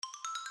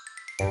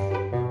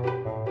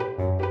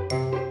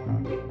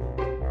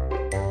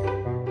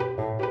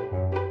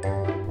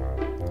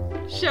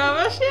Tjena!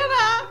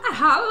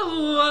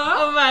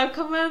 Hallå! Och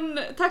välkommen,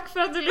 tack för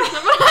att du lyssnar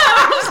på det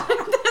här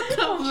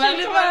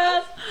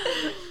avsnittet.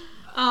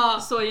 Ja.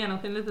 Så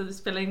genomskinligt att vi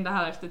spelar in det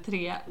här efter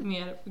 3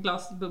 mer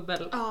glas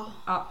bubbel.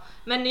 Ja.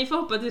 Men ni får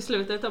hoppa till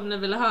slutet om ni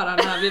vill höra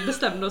när vi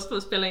bestämde oss för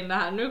att spela in det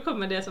här. Nu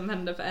kommer det som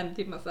hände för 1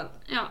 timme sedan.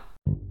 Ja.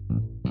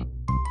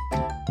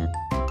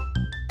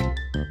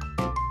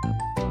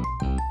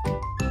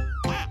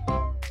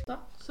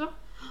 Så.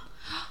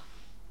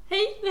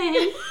 Hej!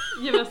 Nej,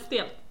 gud vad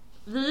stelt.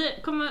 Vi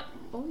kommer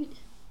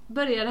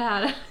börja det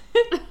här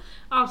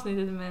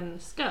avsnittet med en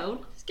skål.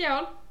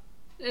 Skål!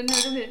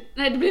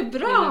 Nej, det blev bra! Det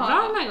blev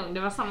bra den här gången, det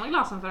var samma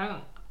glas som förra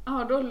gången.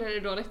 Ja, då blev det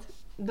dåligt.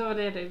 Då var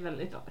det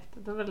väldigt dåligt,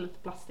 då var det lite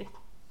plastigt.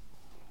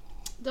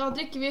 Då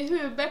dricker vi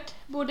Hubert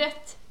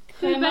Baudet.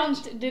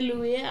 Hubert de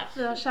Louis.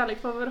 Vi har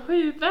kärlek på vår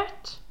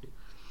Hubert.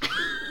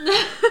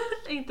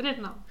 Inte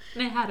det namn.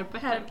 Nej,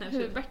 Herbert.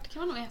 Hubert kan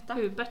man nog heta.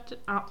 Hubert,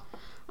 ja.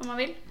 Om man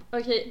vill.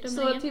 Okej,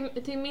 så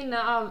till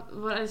minne av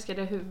vår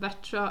älskade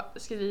Hubert så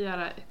ska vi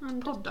göra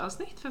ett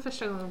poddavsnitt för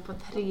första gången på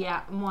 3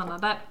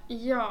 månader.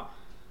 Ja.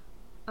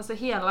 Alltså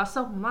hela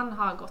sommaren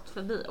har gått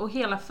förbi. Och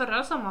hela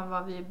förra sommaren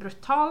var vi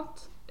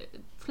brutalt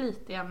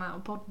flitiga med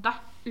att podda.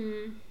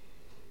 Mm.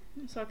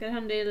 Saker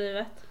händer i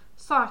livet.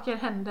 Saker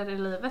händer i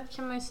livet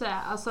kan man ju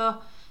säga. Alltså,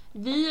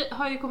 vi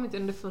har ju kommit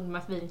underfund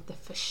med att vi inte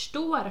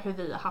förstår hur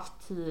vi har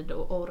haft tid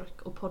och ork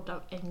att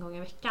podda 1 gång i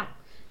veckan.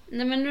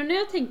 Nej, men nu när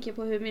jag tänker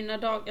på hur mina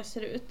dagar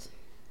ser ut,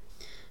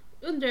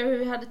 undrar jag hur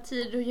vi hade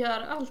tid att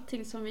göra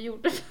allting som vi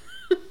gjorde.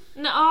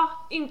 Nej,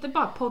 ja, inte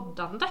bara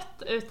poddandet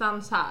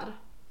utan så här.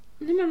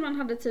 Nej, men man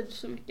hade tid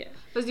så mycket.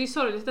 Fast det är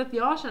sorgligt att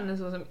jag känner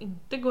så som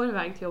inte går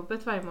iväg till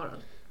jobbet varje morgon.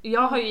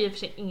 Jag har ju i och för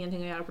sig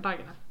ingenting att göra på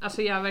dagarna.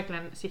 Alltså jag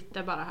verkligen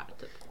sitter bara här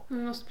typ. Vi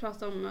måste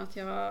prata om att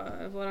jag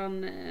var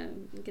våran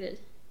grej.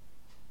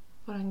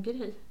 Våran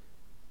grej?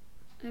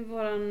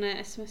 Våran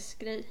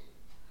sms-grej.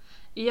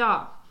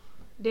 Ja,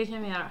 det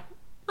kan vi göra.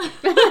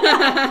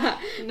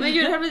 Men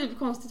gud, det här blir typ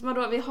konstigt. Men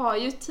då, vi har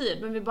ju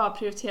tid, men vi bara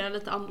prioriterar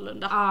lite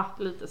annorlunda. Ja,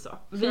 lite så.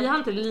 Vi har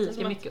inte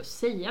lika mycket att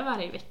säga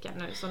varje vecka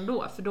nu som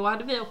då. För då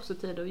hade vi också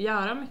tid att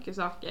göra mycket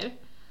saker.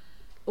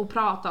 Och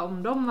prata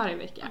om dem varje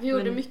vecka. Vi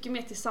gjorde mycket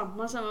mer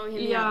tillsammans än vad vi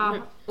hinner göra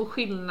nu. Och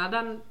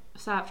skillnaden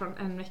så här från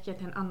en vecka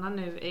till en annan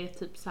nu är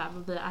typ så här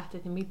vad vi har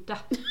ätit i middag.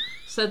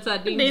 Så att så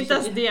här, det är inte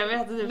ens det, vi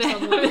äter typ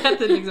samma. Vi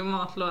äter liksom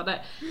matlådor.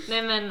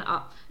 Nej men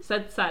ja, så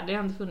att så här, det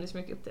har inte funnits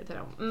mycket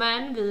uppdatering om.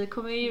 Men vi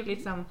kommer ju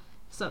liksom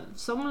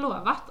som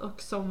lovat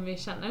och som vi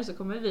känner så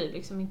kommer vi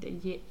liksom inte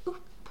ge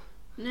upp.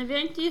 Nej, vi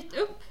har inte gett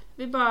upp.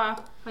 Vi bara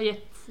har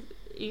gett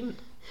in.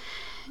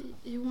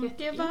 You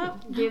won't give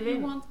up.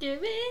 You won't give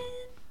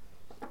in.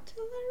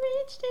 Till I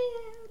reach the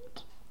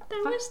end. Then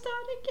we'll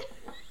start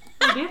again.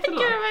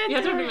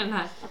 Jag tror du menar den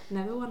här.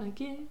 Never wanna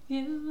give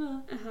you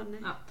up.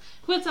 Ja.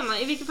 Skitsamma,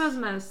 i vilket fall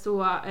som helst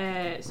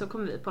så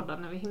kommer vi podda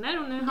när vi hinner.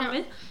 Och nu har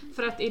vi.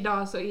 För att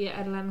idag så är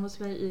Ellen hos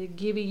mig i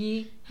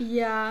Gbg.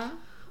 Ja.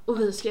 Och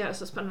vi ska göra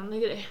så spännande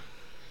grejer.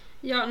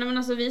 Ja, nej men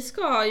alltså vi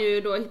ska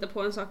ju då hitta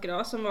på en sak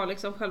idag som var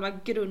liksom själva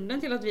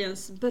grunden till att vi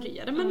ens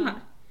började med den här.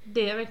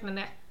 Det är verkligen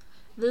det.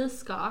 Vi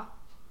ska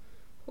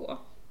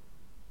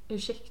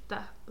ursäkta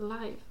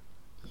live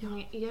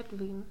med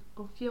Edvin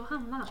och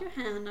Johanna.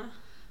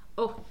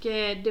 Och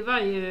det var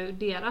ju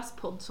deras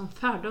podd som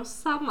förde oss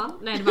samman.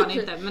 Nej, det var det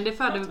inte, men det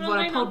förde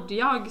våra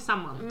poddjag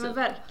samman typ. Men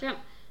verkligen.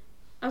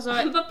 Alltså,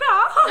 vad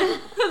bra!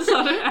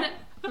 Sa du det?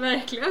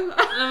 Verkligen.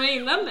 Men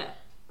innan det?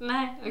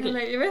 Nej, okej.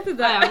 Okay. Jag vet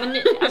inte. Ja,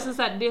 men alltså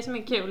så här, det som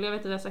är kul, jag vet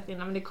att jag har sagt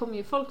innan, men det kom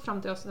ju folk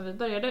fram till oss när vi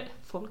började.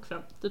 Folk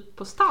fram typ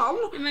på stan.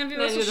 Men vi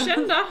var så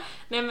kända.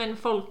 Nej, men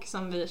folk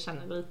som vi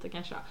känner lite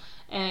kanske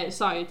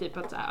sa ju typ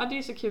att så här, det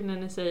är så kul när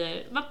ni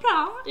säger vad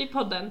bra i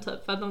podden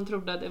typ, för att de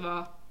trodde att det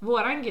var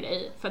våran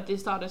grej, för att vi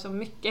sa det så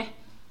mycket.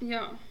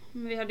 Ja,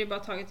 men vi hade ju bara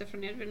tagit det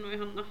från Edvin och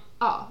Johanna.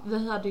 Ja,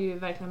 vi hade ju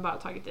verkligen bara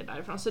tagit det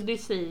därifrån, så det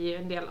säger ju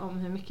en del om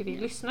hur mycket vi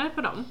lyssnar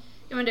på dem.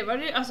 Ja, men det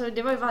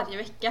var ju varje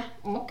vecka.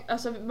 Och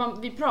alltså,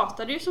 vi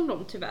pratade ju som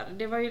dem tyvärr.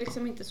 Det var ju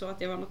liksom inte så att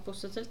det var något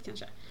positivt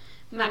kanske.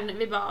 Men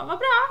vi bara, vad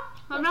bra.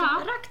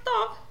 Rakt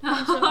av.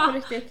 Alltså, på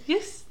riktigt.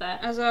 Just det.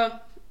 Alltså,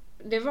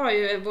 det var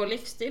ju vår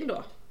livsstil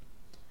då.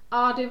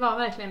 Ja, det var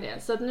verkligen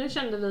det. Så att nu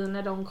kände vi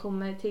när de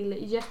kommer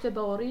till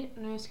Göteborg.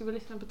 Nu ska vi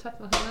lyssna på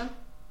tvättmaskinen.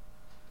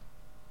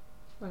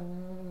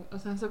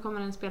 Och sen så kommer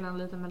den spela en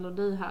liten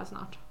melodi här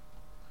snart.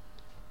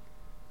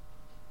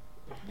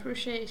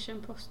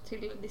 Appreciation post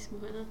till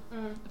diskmaskinen.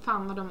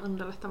 Fan vad de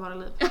underlättar våra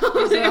liv.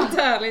 Det är helt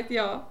härligt,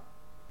 ja.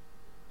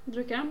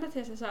 Brukar han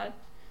bete sig så här?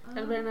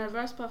 Eller blir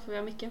nervös bara för vi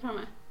har micken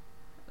framme?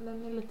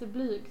 Den är lite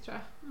blyg tror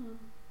jag.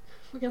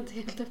 Man kan inte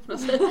helt öppna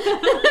sig.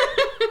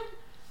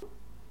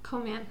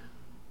 Kom igen.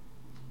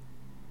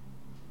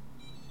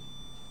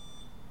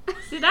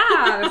 Se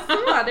där!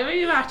 Så, det var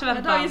ju värt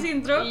väntan. Dagens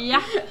intro.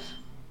 Ja.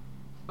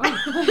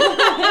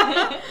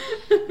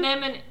 Nej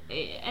men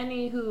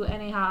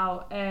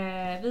anyhow,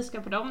 vi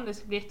ska på dem, det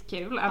ska bli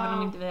jättekul. Även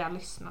om inte vi har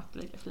lyssnat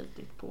lika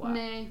flitigt på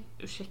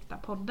Ursäkta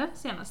podden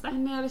senaste.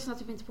 Men jag lyssnar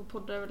typ inte på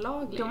poddar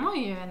överlag.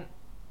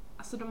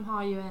 De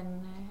har ju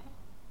en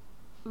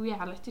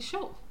reality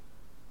show.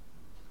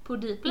 På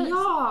Dplay.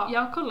 Ja!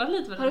 Jag kollar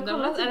lite på den. Har du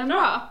kollat? Är den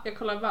bra? Jag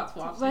kollar bara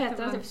 2 avsnitt. Vad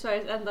heter den? Typ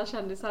Sveriges enda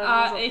kändisar?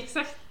 Ja,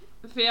 exakt.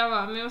 För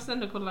men jag måste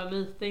ändå kolla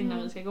lite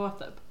innan vi ska gå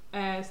typ.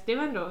 Så det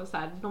var ändå så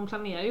här, de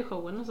planerar ju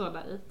showen och så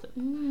där i typ.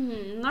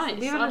 Nice.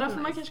 Det var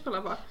får man kanske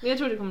kolla på. Men jag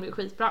tror det kommer bli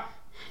skitbra.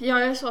 Ja,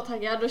 jag är så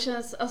taggad. Det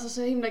känns alltså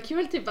så himla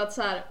kul typ att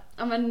så här,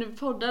 ja men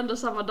podden då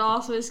samma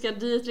dag så vi ska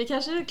dit. Vi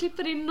kanske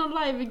klipper in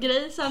någon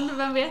live-grej sen,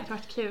 vem vet. Det har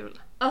varit kul.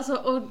 Alltså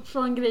och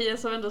från grejer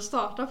som ändå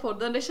startar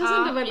podden. Det känns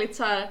ändå väldigt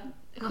så här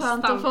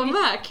skönt att få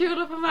med.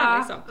 Kul att få med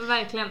liksom.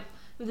 Verkligen.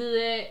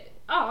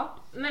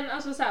 Men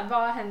alltså så här, vad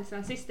har hänt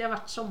sen sist? Det har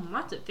varit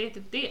sommar typ. Det är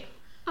typ det.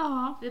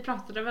 Ja. Vi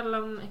pratade väl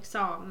om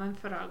examen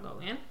förra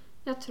gången.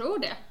 Jag tror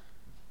det.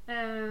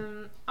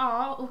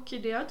 Och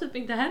det har typ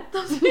inte hänt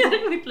något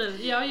mer i mitt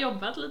liv. Jag har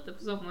jobbat lite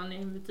på sommaren i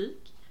en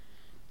butik.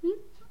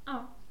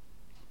 Ja.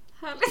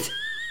 Härligt.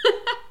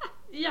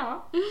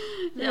 Ja.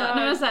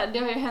 Men så här, det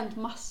har ju hänt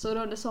massor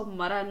under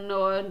sommaren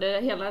och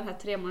under hela den här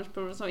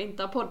 3-månadersperioden som vi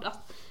inte har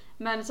poddat.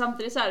 Men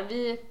samtidigt så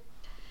här,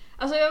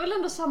 alltså jag vill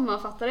ändå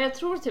sammanfatta det. Jag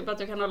tror typ att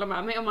du kan hålla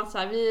med mig om att så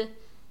här, vi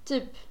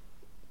typ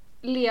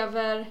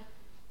lever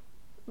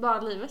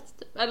bara livet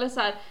typ. Eller så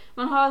här,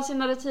 man har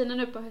sina rutiner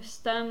nu på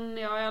hösten,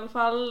 jag i alla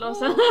fall,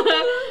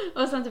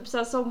 och sen typ så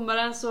här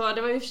sommaren, så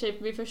det var ju i och för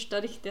sig min första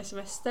riktiga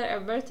semester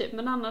ever typ,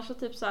 men annars så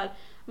typ så här,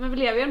 men vi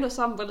lever ju ändå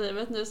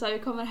sambolivet nu så här, vi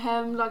kommer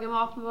hem, lagar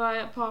mat med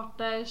våra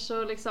partners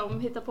och liksom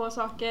hittar på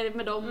saker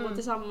med dem och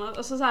tillsammans,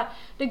 och så här,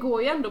 det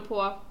går ju ändå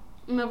på.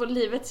 Men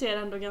livet ser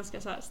ändå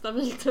ganska så här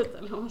stabilt ut,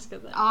 eller vad man ska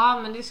säga. Ja,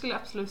 men det skulle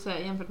jag absolut säga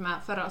jämfört med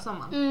förra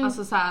sommaren.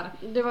 Alltså så här,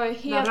 det var ju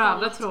helt den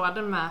röda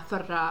tråden med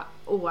förra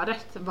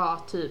året var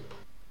typ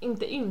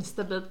inte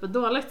instabilt på ett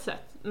dåligt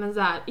sätt, men så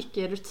här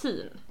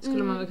icke-rutin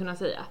skulle man väl kunna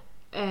säga.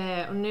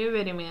 Och nu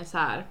är det mer så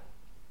här,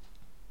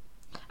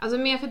 alltså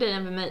mer för dig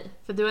än för mig,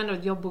 för du har ändå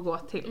ett jobb att gå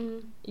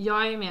till.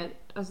 Jag är mer,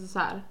 alltså så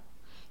här,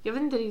 jag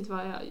vet inte riktigt vad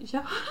jag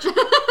gör.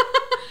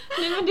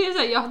 Nej, men det är så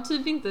här, jag har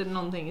typ inte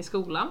någonting i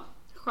skolan.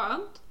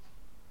 Skönt.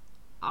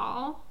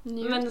 Ja,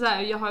 men så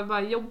här, jag har ju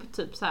bara jobb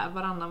typ så här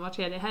var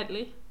tredje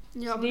helg.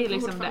 Ja, så det är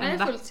liksom det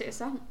enda. Fullt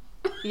CSN.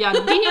 Ja,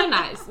 det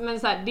är nice, men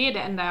så här, det är det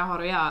enda jag har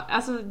att göra.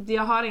 Alltså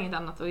jag har inget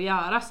annat att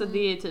göra, så det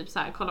är typ så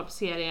här, kolla på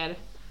serier,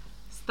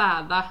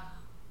 städa.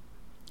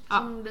 Ja,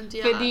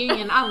 för det är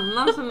ingen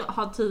annan som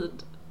har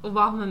tid att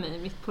vara med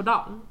mig mitt på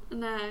dagen.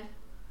 Nej.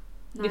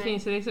 Det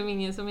finns ju liksom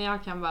ingen som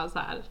jag kan bara så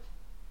här.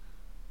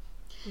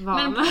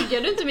 Men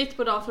pluggar du inte mitt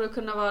på dagen för att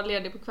kunna vara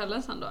ledig på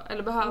kvällen sen då?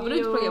 Eller behöver du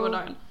inte plugga på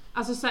dagen?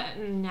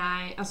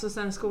 Alltså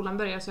sen skolan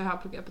började så har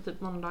jag pluggat på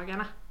typ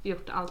måndagarna.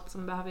 Gjort allt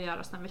som behöver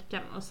göras den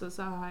veckan. Och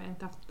så har jag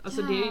inte haft,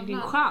 alltså det är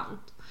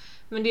skönt.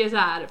 Men det är så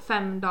här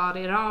 5 dagar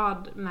i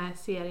rad med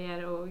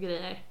serier och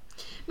grejer.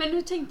 Men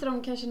hur tänkte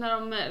de kanske när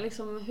de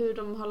liksom, hur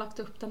de har lagt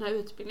upp den här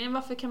utbildningen?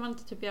 Varför kan man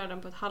inte typ göra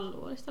den på ett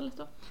halvår istället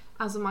då?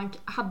 Alltså man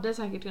hade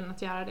säkert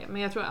kunnat göra det,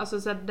 men jag tror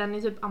alltså så att den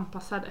är typ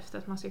anpassad efter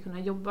att man ska kunna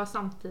jobba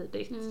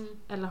samtidigt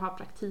eller ha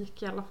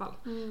praktik i alla fall.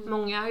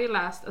 Många har ju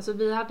läst, alltså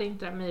vi hade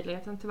inte den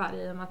möjligheten tyvärr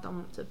i och med att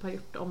de typ har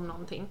gjort om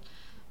någonting.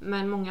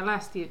 Men många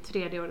läste ju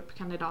 3:e året på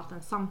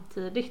kandidaten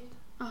samtidigt.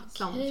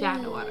 Som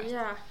 4:e året.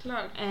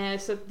 Jäklar.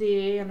 Så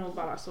det är nog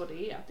bara så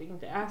det är, att det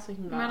inte är så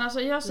himla. Men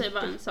alltså jag säger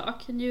bara en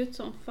sak, njut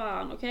som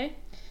fan, okej?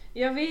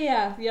 Jag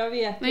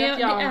vet men att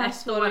jag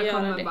nästa år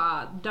kommer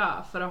bara dö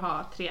för att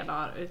ha 3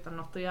 dagar utan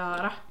något att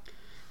göra.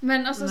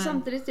 Men alltså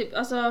samtidigt typ,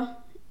 alltså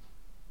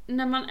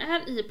när man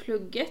är i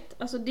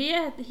plugget, alltså det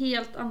är ett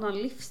helt annan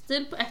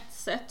livsstil på ett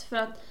sätt, för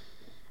att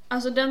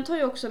alltså den tar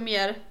ju också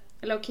mer,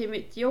 eller okej,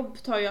 mitt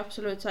jobb tar ju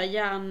absolut så här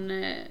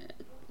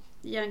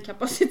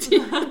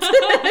hjärnkapacitet.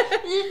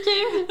 IQ.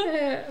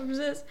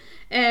 Precis.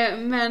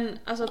 Men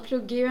alltså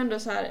plugga är ju ändå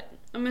så här,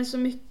 men så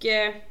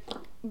mycket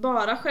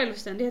bara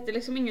självständighet. Det är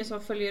liksom ingen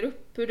som följer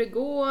upp hur det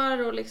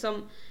går och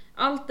liksom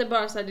allt är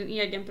bara så här din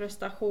egen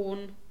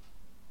prestation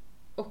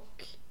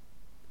och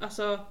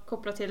alltså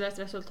kopplat till ett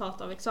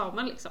resultat av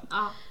examen liksom.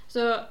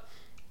 Så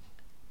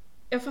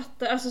jag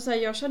fattar, alltså så här,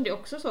 jag kände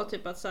också så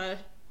typ att så här,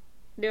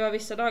 det var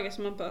vissa dagar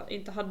som man bara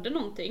inte hade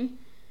någonting.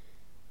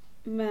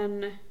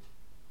 Men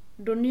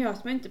då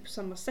njöt man inte på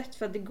samma sätt,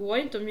 för att det går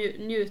inte att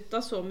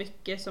njuta så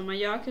mycket som man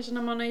gör kanske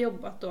när man har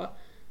jobbat då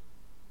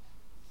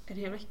en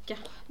hel vecka.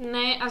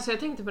 Nej, alltså jag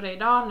tänkte på det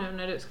idag nu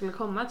när du skulle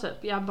komma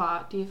typ. Jag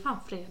bara, det är fan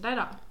fredag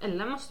idag.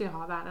 Eller måste jag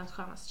ha världens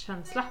skönaste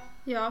känsla.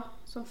 Ja,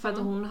 som för att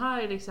hon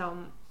har ju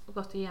liksom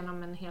gått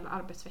igenom en hel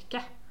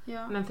arbetsvecka.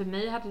 Ja. Men för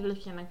mig hade det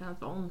lika gärna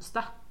kunnat vara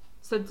onsdag.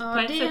 Så ja, på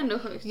ett det är sätt, ändå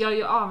sjukt. jag är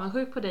ju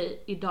avundsjuk på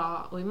dig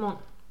idag och imorgon.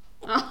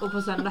 Och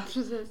på söndag.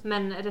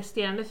 Men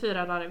resterande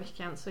 4 dagar i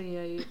veckan så är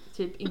jag ju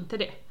typ inte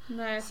det.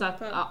 Nej, så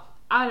att, ja,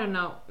 I don't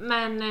know.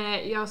 Men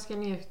jag ska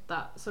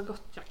njuta så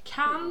gott jag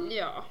kan.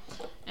 Ja.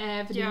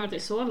 För det är inte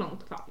så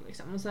långt kvar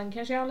liksom. Och sen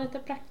kanske jag har lite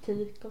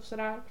praktik och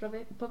sådär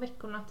på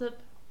veckorna typ.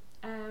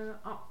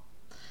 Ja.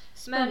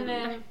 Men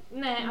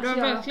nej, du har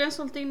verkligen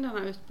sålt in den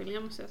här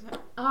utbildningen, måste jag säga.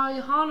 Ja,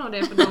 jag har nog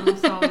det för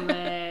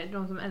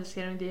de som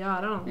älskar att inte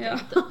göra någonting. Ja.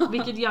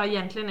 Vilket jag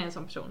egentligen är en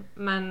sån person.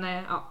 Men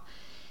ja.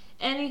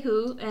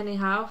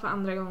 Anyhow, för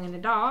andra gången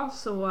idag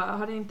så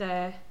har det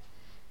inte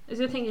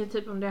Så jag tänker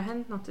typ om det har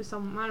hänt något i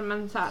sommar,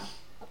 men så här,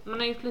 man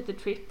har gjort lite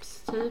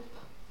trips typ.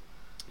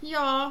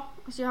 Ja,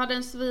 alltså jag hade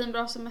en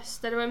svinbra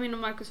semester. Det var min och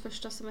Marcus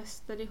första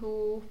semester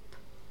ihop.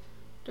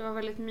 Det var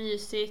väldigt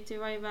mysigt. Vi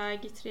var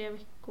iväg i 3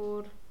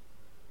 veckor.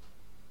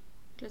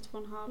 Eller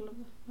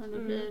 2,5, vad det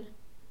nu blir.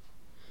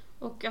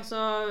 Och alltså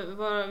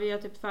vi har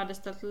typ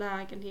färdigställt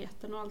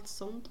lägenheten och allt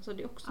sånt. Alltså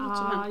det är också något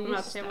som hänt på de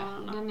här 3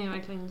 månaderna. Den är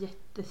verkligen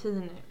jättefin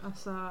nu.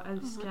 Alltså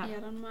älskar. Ja,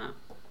 är den med.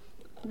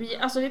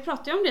 Vi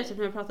pratade ju om det typ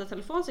när vi pratade i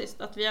telefon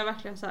sist. Att vi har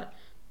verkligen så här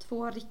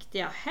 2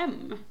 riktiga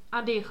hem.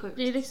 Ja, det är sjukt.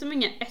 Det är liksom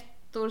inga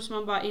ettor som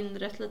man bara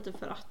inrett lite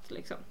för att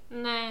liksom.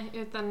 Nej,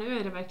 utan nu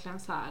är det verkligen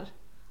så här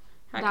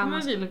där där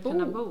man skulle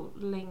kunna bo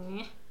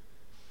länge.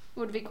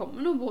 Och vi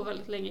kommer nog bo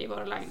väldigt länge i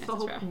våra lägenheter,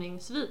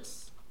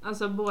 förhoppningsvis.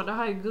 Alltså båda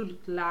har ju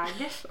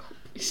guldläge.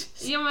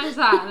 Ja, men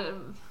så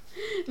här.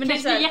 Men det är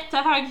så här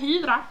jättehög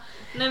hyra.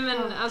 Nej,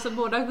 men alltså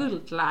båda har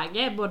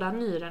guldläge, båda har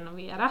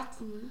nyrenoverat.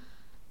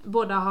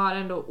 Båda har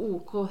ändå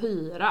OK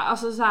hyra.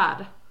 Alltså så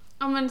här.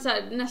 Ja, men så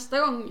här, nästa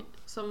gång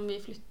som vi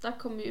flyttar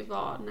kommer ju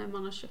vara när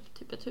man har köpt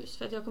typ ett hus.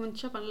 För att jag kommer inte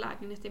köpa en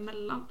lägenhet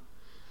emellan.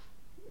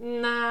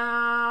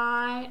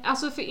 Nej,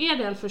 alltså för er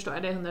del förstår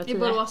jag det 110. I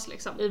Borås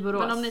liksom. I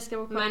Borås. Men om ni ska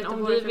bo men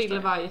om vi vill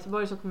vara i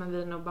Göteborg så kommer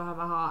vi nog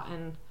behöva ha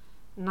en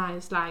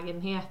nice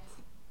lägenhet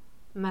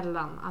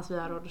mellan att vi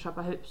har råd att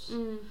köpa hus.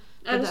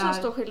 Är det så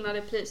stor skillnad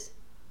i pris?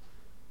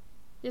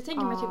 Jag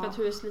tänker mig typ ett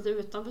hus lite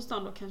utanför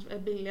stan då kanske är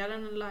billigare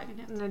än en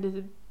lägenhet. Nej, det är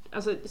typ,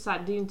 alltså så här,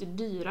 det är ju inte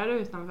dyrare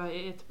utanför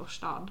Göteborgs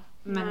stad.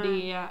 Men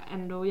det är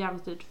ändå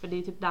jävligt dyrt för det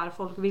är typ där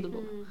folk vill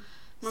bo.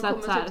 Man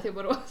kommer typ till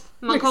Borås.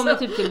 Man kommer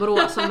typ till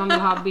Borås om man vill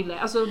ha billigt.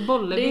 Alltså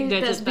Bollebygd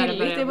är typ inte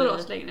billigt i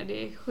Borås längre.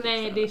 Det är sjukt.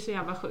 Nej, det är så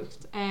jävla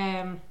sjukt.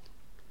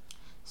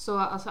 Så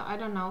alltså I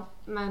don't know.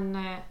 Men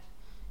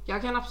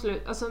jag kan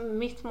absolut, alltså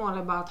mitt mål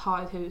är bara att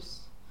ha ett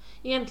hus.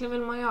 Egentligen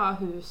vill man ju ha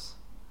hus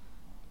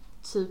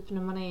typ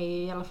när man är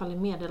i alla fall i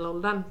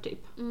medelåldern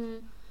typ.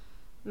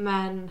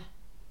 Men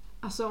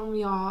alltså om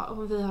vi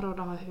har råd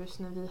att ha hus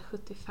när vi är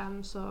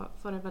 75 så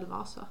får det väl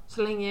vara så.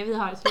 Så länge vi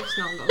har ett hus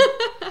någon gång.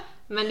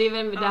 Men det är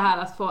väl det här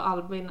att få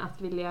Albin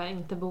att vilja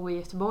inte bo i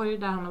Göteborg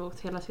där han har bott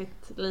hela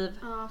sitt liv.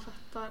 Ja,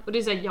 fattar. Och det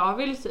är så här, jag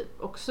vill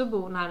typ också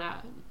bo nära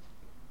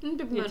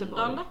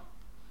Göteborg.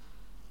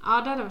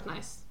 Ja, det hade varit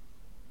nice.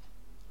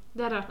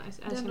 Det hade varit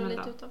nice. Det är ändå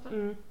lite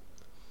utanför.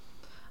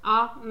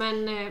 Ja,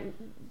 men vi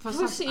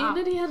får se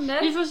när det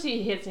händer. Vi får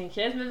se helt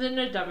enkelt, men vi är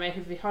nöjda med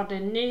hur vi har det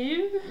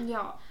nu.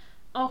 Ja.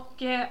 Och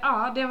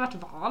ja, det har varit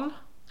val.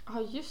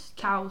 Ja, just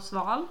det.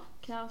 Kaosval.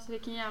 Kaos,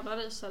 vilken jävla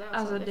rysare.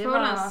 Alltså, det får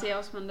väl se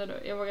vad som händer då.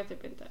 Jag vågar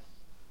typ inte.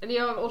 Eller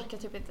jag orkar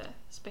typ inte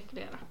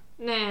spekulera.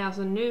 Nej,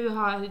 alltså nu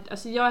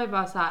jag är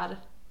bara så här.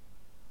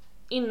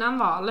 Innan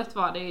valet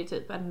var det ju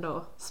typ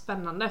ändå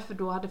spännande för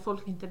då hade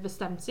folk inte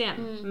bestämt sig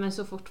än. Men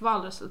så fort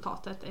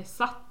valresultatet är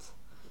satt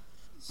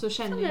så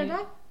känner jag...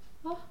 det?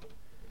 Va?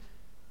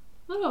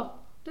 Vadå?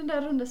 Den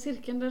där runda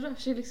cirkeln, den rör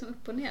sig liksom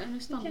upp och ner. Nu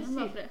stannar den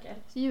bara för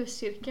det.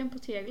 Ljuscirkeln på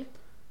teglet.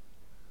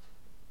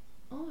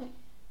 Oj.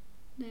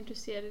 Nej, du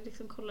ser det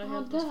liksom, kollar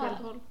helt åt fel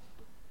håll.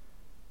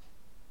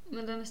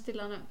 Men den är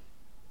stilla nu.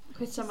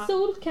 Skitsamma.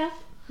 Solkatt.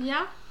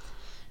 Ja.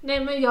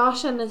 Nej, men jag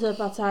känner typ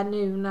att så här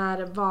nu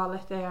när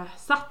valet är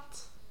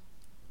satt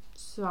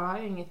så har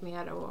jag inget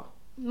mer att...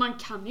 Man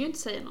kan ju inte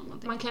säga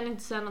någonting. Man kan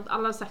inte säga något,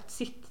 alla har sagt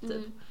sitt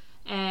typ.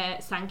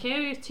 Sen kan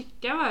jag ju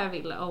tycka vad jag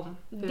vill om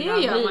hur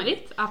det har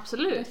blivit.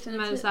 Absolut.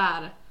 Definitivt. Men så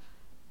här,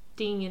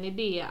 det är ingen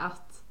idé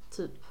att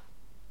typ...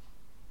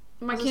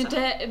 Man kan ju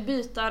inte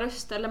byta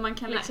röst eller man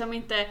kan liksom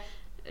inte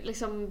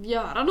liksom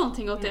göra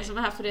någonting åt det som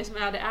är här, för det som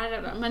är det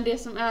är. Men det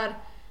som är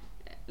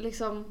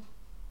liksom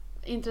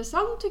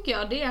intressant tycker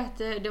jag, det är att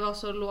det var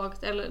så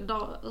lågt, eller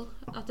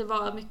att det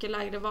var mycket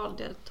lägre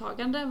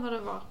valdeltagande än vad det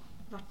var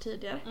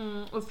tidigare.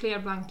 Och fler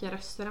blanka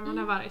röster än vad det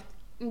har varit.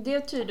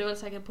 Det tyder väl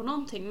säkert på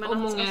någonting. Men och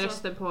många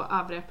röster på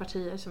övriga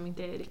partier som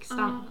inte är i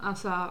riksdagen.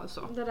 Alltså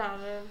så. Det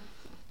där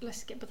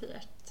läskiga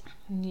partiet.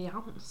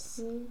 Nyans.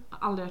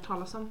 Aldrig hört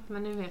talas om,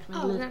 men nu vet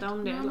man lite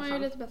om det i alla fall. Man har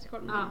ju lite bättre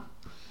koll med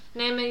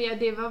Nej, men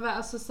det var väl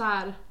alltså så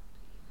här.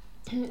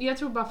 Jag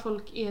tror bara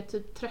folk är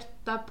typ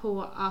trötta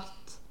på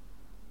att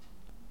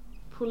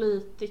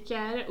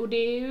politiker, och det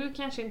är ju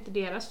kanske inte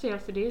deras fel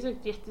för det är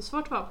säkert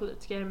jättesvårt att vara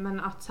politiker, men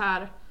att så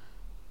här,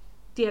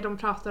 det de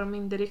pratar om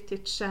inte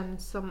riktigt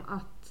känns som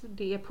att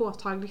det är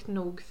påtagligt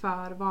nog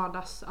för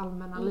vardags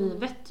allmänna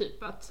livet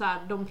typ, att så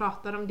här, de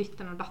pratar om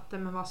ditten och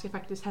datten, men vad ska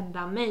faktiskt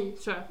hända mig,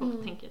 tror jag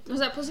folk tänker typ. Och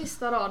så här, på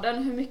sista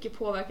raden, hur mycket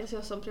påverkas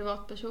jag som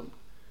privatperson?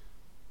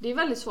 Det är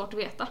väldigt svårt att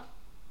veta.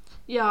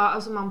 Ja,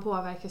 alltså man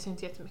påverkas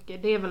inte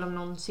jättemycket. Det är väl om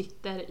någon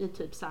sitter i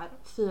typ så här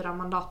 4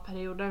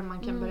 mandatperioder man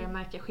kan börja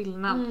märka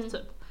skillnad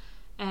typ.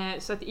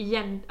 Så att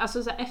igen,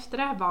 alltså så här, efter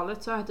det här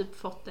valet så har jag typ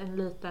fått en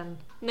liten...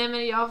 Nej,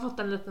 men jag har fått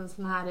en liten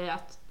sån här i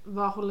att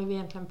vad håller vi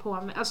egentligen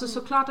på med? Alltså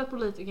såklart att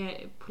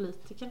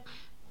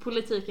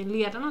politiken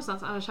leda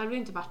någonstans, annars hade vi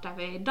inte varit där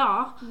vi är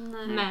idag.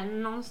 Nej.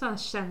 Men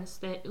någonstans känns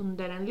det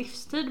under en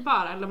livstid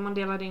bara, eller man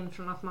delar in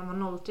från att man var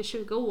 0 till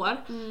 20 år,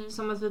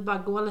 som att vi bara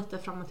går lite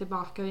fram och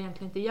tillbaka och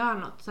egentligen inte gör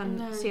något.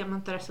 Sen ser man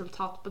inte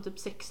resultat på typ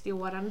 60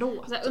 år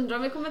ändå. Så jag undrar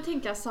om vi kommer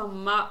tänka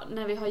samma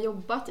när vi har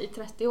jobbat i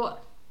 30 år.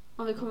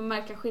 Om vi kommer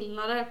märka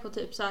skillnader på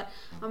typ så här,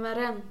 med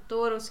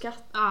räntor och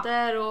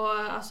skatter och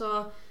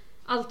alltså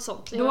allt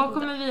sånt. Då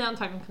kommer vi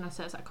antagligen kunna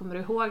säga så här, kommer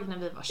du ihåg när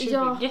vi var 20?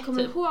 Ja,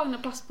 kommer typ? du ihåg när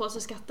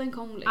plastpåseskatten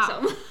kom liksom?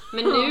 Ja.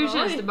 Men nu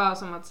känns det bara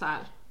som att så här,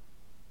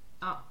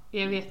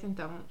 jag vet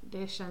inte om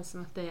det känns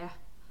som att det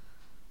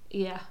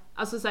är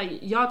alltså så här,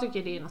 jag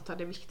tycker det är något av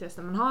det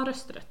viktigaste man har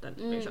rösträtten.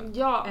 Liksom.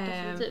 Ja,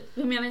 definitivt.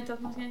 Vi menar inte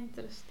att man ska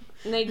inte rösta.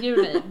 Nej, gud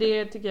nej.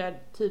 Det tycker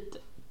jag typ,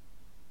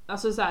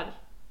 alltså så här,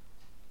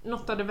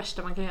 något av det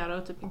värsta man kan göra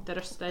är typ inte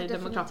rösta i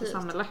demokratiskt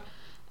samhälle.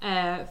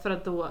 För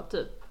att då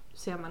typ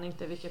ser man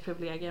inte vilka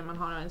privilegier man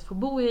har att ens få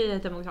bo i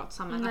ett demokratiskt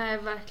samhälle. Nej,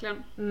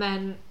 verkligen.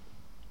 Men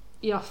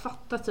jag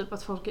fattar typ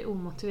att folk är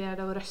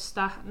omotiverade att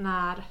rösta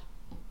när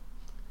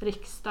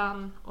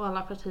riksdagen och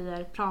alla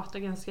partier pratar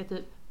ganska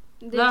typ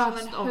det är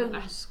som en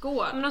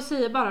hönsgård. Men de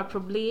säger bara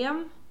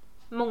problem.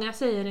 Många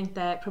säger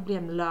inte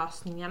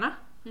problemlösningarna.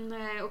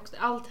 Nej, och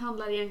allt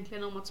handlar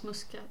egentligen om att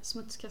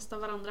smutskasta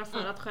varandra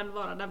för att själv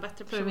vara den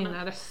bättre personen. För att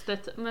vinna röster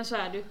typ. Men så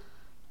är det ju.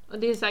 Och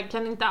det är så här,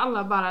 kan inte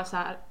alla bara så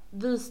här,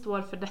 vi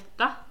står för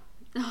detta.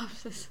 Ja,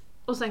 precis.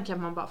 Och sen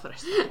kan man bara få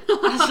rösta.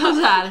 Alltså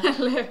så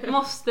här,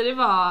 måste det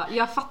vara,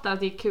 jag fattar att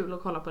det är kul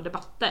att kolla på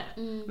debatter.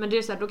 Men det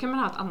är så här, då kan man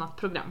ha ett annat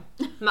program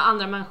med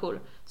andra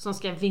människor som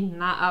ska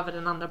vinna över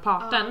den andra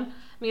parten.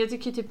 Men jag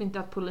tycker typ inte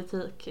att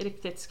politik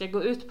riktigt ska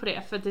gå ut på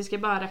det, för att det ska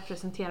bara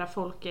representera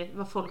folket,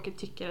 vad folket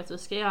tycker att vi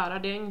ska göra.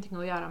 Det har ingenting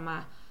att göra med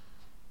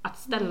att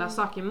ställa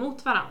saker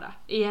mot varandra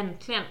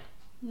egentligen.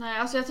 Nej,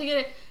 alltså jag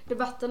tycker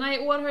debatterna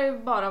i år har ju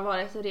bara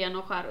varit ren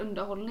och skär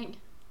underhållning.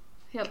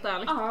 Helt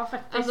ärligt. Ja,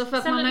 faktiskt. Alltså för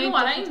att sen man har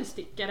några inte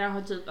instickare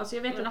har typ, alltså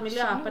jag vet att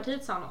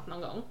Miljöpartiet sa något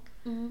någon gång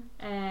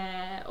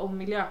om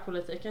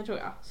miljöpolitiken tror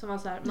jag, som var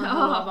så här,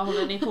 vad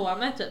håller ni på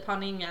med typ, har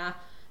ni inga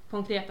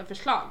konkreta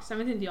förslag? Sen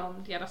vet inte jag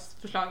om deras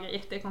förslag är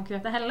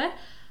jättekonkreta heller,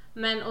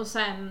 men och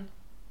sen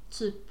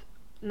typ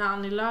när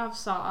Annie Lööf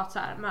sa att så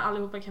här, men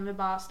allihopa kan vi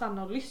bara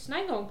stanna och lyssna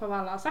en gång på vad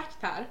alla har sagt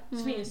här,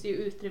 så finns det ju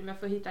utrymme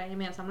för att hitta en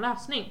gemensam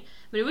lösning.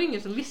 Men det var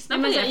ingen som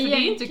lyssnade på det, för det är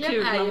ju inte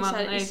kul när man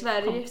är i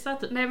Sverige, kompisar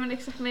typ. Nej, men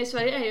exakt, men i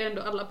Sverige är ju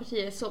ändå alla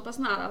partier så pass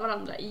nära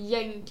varandra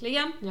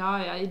egentligen.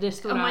 Ja, i det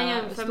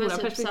stora, stora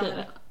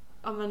perspektivet.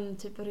 Ja, men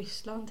typ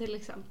Ryssland till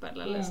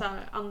exempel, eller så här,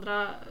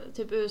 andra,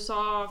 typ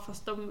USA,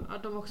 fast de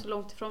är också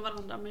långt ifrån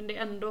varandra, men det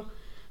är ändå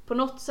på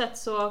något sätt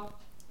så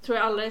tror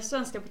jag alla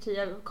svenska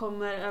partier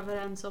kommer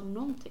överens om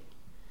någonting.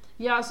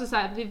 Ja, alltså så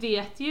här, vi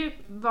vet ju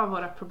vad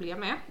våra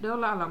problem är. Det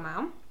håller alla med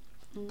om.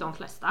 De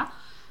flesta.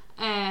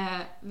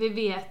 Vi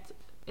vet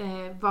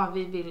vad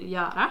vi vill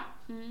göra.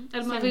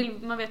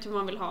 Eller man vet hur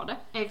man vill ha det.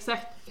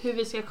 Exakt. Hur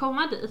vi ska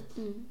komma dit.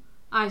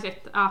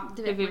 Exakt. Ja,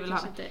 det vi vill ha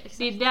det.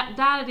 Det är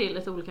där det är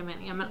lite olika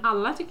meningar. Men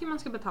alla tycker man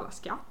ska betala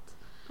skatt.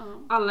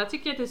 Alla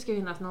tycker att det ska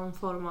finnas någon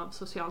form av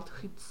socialt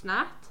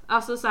skyddsnät.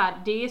 Alltså så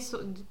här, det är så,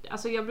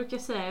 alltså jag brukar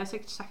säga, jag har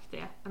säkert sagt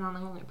det en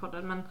annan gång i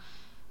podden, men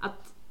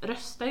att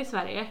rösta i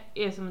Sverige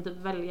är som att typ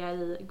välja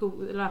i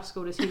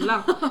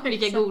lösgodishyllan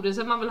vilka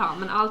godisar man vill ha,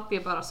 men allt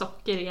är bara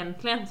socker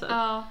egentligen så.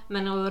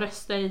 Men att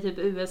rösta i typ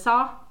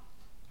USA,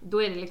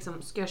 då är det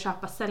liksom, ska jag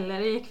köpa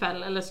selleri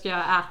ikväll eller ska jag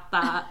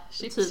äta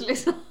chips, typ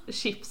liksom.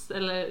 Chips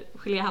eller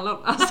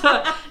geléhallon. Alltså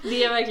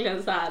det är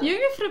verkligen så här.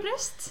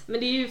 Jungfrubröst. Men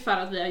det är ju för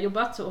att vi har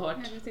jobbat så hårt.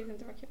 Jag tyckte inte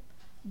det var kul.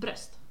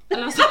 Bröst.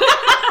 Eller vad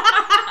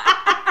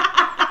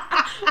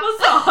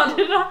sa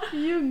du då?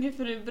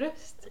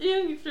 Jungfrubröst.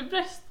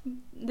 Jungfrubröst.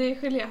 Det är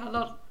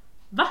geléhallon.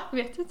 Va?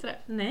 Vet du inte det?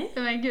 Nej.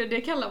 Men gud,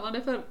 det kallar man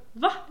det för.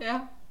 Va?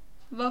 Ja.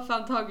 Varför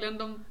antagligen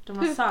de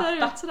var putar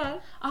ut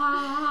sådär.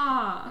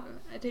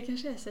 Det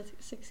kanske är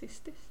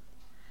sexistiskt.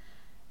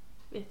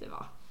 Vet du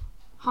vad?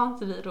 Har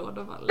inte vi råd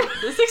att vara lite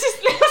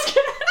sexistiska?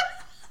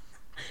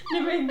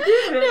 Nej men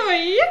gud. Det var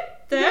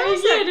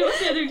jätte. Du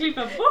måste du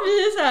klippa bort.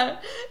 Vi är såhär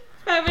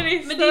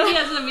feminister. Men det är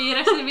det som vi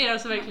reserverar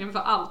oss verkligen för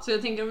allt. Så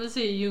jag tänker om vi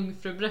säger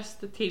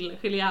jungfrubröst till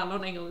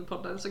geléhallon en gång i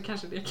podden så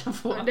kanske det kan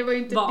få. Men det var ju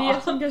inte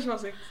det som kanske var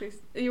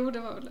sexist. Jo, det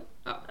var väl det.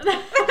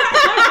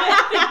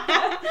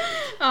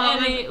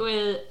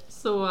 Anyway,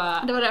 så...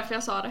 Det var därför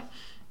jag sa det.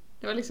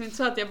 Det var liksom inte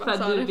så att jag bara sa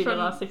det. För att du ville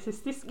vara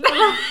sexistisk. Nej,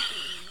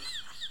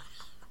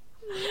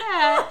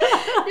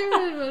 det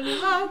var nu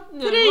var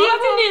till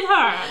ditt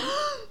hörn.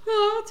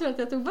 Ja, jag tror att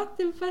jag tog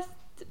vattenfast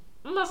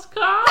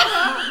mascara.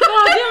 Vad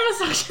har det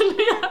med saken att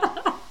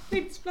göra?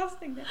 Skyddsplast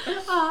tänkte jag.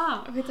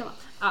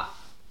 Ja,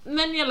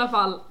 men i alla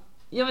fall,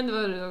 jag vet inte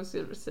vad du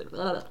skulle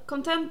säga.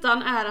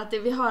 Kontentan är att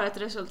vi har ett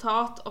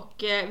resultat och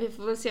vi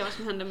får väl se vad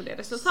som händer med det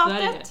resultatet.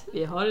 Sverige,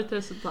 vi har ett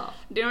resultat.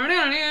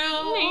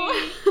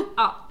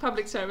 Ja,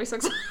 public service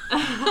också.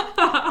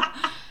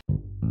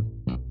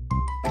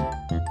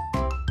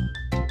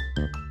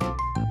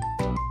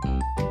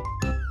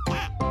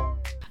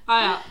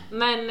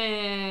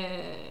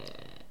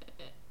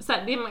 så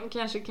här, det man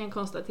kanske kan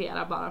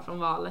konstatera bara från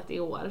valet i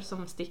år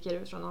som sticker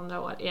ut från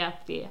andra år är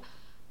att det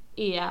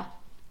är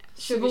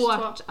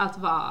svårt att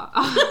vara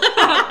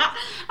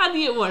att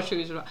det är år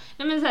 2022.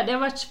 Nej, men så här, det har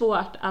varit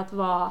svårt att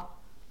vara,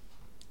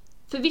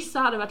 för vissa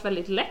har det varit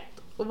väldigt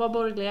lätt att vara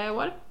borgerliga i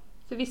år,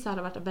 för vissa har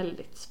det varit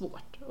väldigt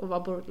svårt att vara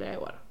borgerliga i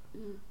år.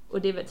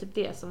 Och det är väl typ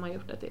det som har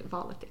gjort att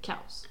valet är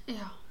kaos.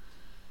 Ja,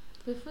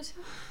 vi får se.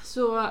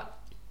 Så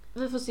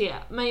vi får se,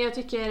 men jag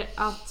tycker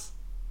att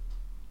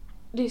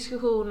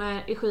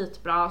diskussioner är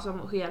skitbra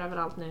som sker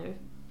överallt nu,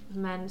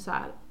 men så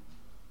här,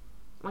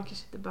 man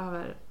kanske inte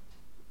behöver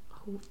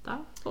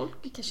hota folk.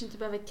 Vi kanske inte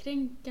behöver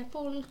kränka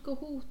folk och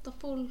hota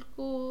folk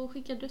och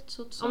skicka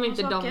dödshot. Om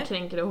inte saker. De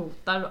kränker och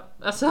hotar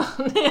då. Alltså,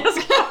 nej jag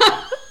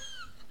skojar.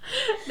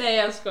 Nej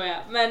jag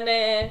skojar. Men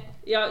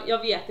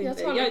jag vet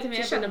inte.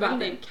 Jag känner bara att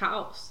det är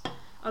kaos.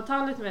 Jag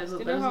tar lite mer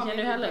bubbel så kan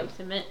du hälla upp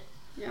till mig.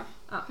 Ja,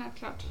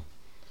 självklart.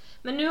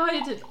 Men nu har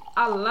ju typ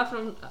alla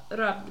från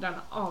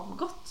rödgröna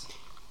avgått.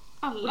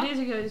 Alla? Och det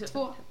tycker jag är så,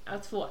 2. Ja,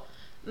 2.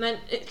 Men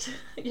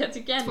jag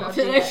tycker ändå 2, att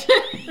 4. det är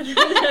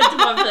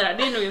 2, 4.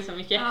 Det är nog så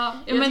mycket. Ja,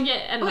 jag tycker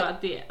ändå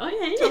att det är... Oj,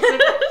 hej.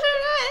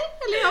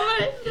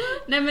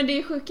 Nej, men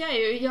det sjuka är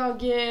ju, jag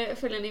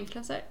följer en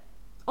influencer.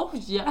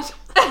 Oj,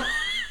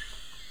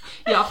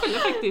 jag följer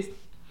faktiskt.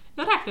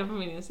 Jag räknade på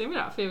min Instagram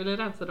idag för jag ville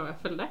rensa då jag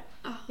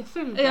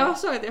följde. Jag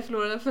såg att jag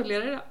förlorade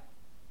följare idag.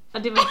 Ja,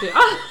 det var inte jag.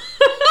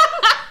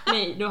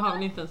 Nej, då har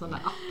vi inte en sån där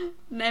app.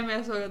 Nej, men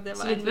jag såg att det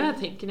var... Så vet du vad jag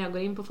tänker när jag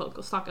går in på folk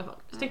och stakar folk?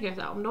 Så tänker jag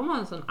så här, om de har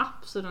en sån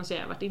app så de ser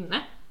jag varit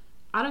inne.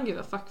 I don't give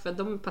a fuck, för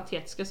de är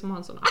patetiska som har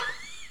en sån app.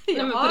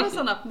 Jag har en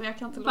sån app men jag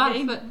kan inte logga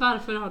in.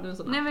 Varför har du en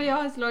sån app? Nej, men jag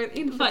har inte loggat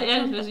in. För det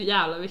är så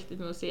jävla viktigt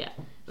med att se.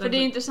 För det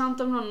är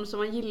intressant om någon som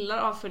man gillar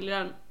avföljer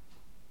den.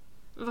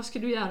 Vad ska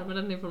du göra med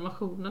den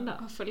informationen där?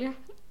 Avfölja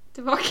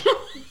tillbaka.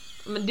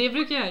 Men det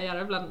brukar jag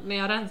göra ibland. När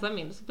jag rensar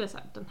min så blir det så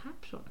här, den här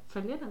personen,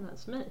 följer den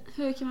ens mig?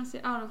 Hur kan man se?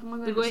 Ja, då får man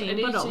gå du går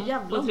in på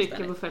dem och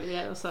trycker på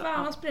följer och så.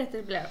 Fan vad spretigt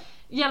det blev.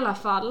 I alla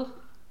fall.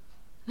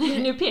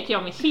 Nu pekar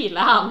jag med hela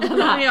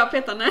handen här. Jag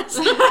petar näs.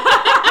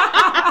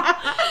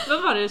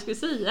 Vad var det du skulle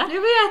säga?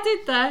 Jag vet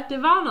inte. Det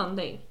var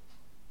någonting.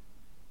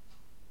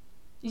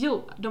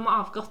 Jo, de har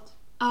avgått.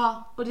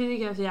 Ja. Och det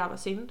tycker jag är så jävla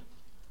synd.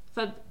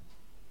 För att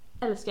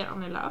älskar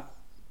Annie Lööf.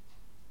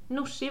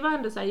 Nooshi var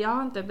ändå såhär, jag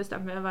har inte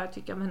bestämt mig vad jag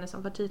tycker om henne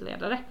som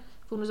partiledare.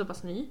 För hon är så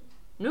pass ny.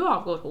 Nu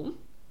avgår hon.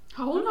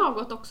 Har hon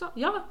avgått också?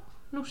 Ja,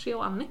 Nooshi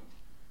och Annie.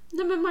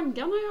 Nej, men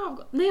Maggan har ju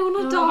avgått. Nej, hon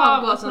har inte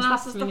avgått som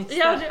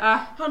statsminister.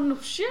 Har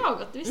Nooshi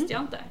avgått? Det visste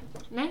jag inte.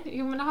 Nej,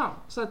 jo men det har.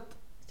 Så att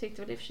jag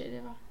tyckte väl i och för sig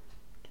det var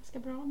ganska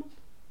bra. Men...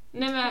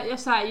 Nej,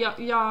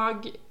 men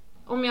jag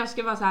om jag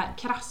ska vara så här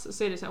krass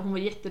så är det så här, hon var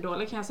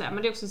jättedålig kan jag säga.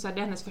 Men det är också så här,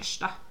 det är hennes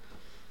första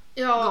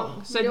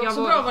gång. Så det är jag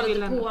också bra att vara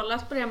lite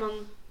påläst på det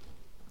man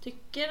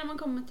tycker när man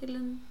kommer till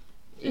en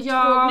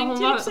utfrågning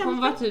till exempel.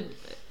 Hon var typ,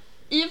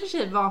 i och för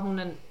sig var hon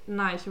en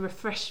nice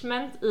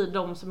refreshment i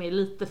de som är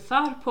lite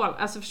för påläst.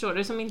 Alltså förstår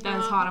du, som inte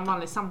ens har en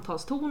vanlig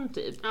samtalston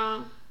typ. Ja.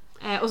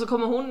 Och så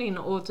kommer hon in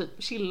och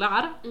typ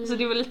chillar. Så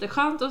det var lite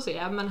skönt att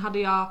se. Men hade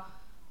jag...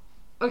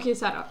 Okej,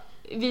 så här då.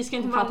 Vi ska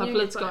inte prata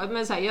politiska,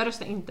 men så här, jag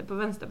röstar inte på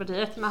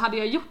Vänsterpartiet. Men hade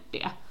jag gjort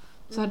det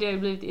så hade jag ju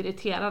blivit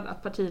irriterad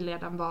att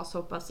partiledaren var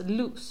så pass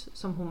loose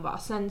som hon var.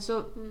 Sen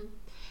så...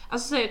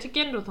 Alltså så jag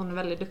tycker ändå att hon är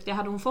väldigt duktig.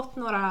 Hade hon fått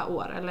några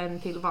år eller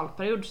en till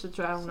valperiod så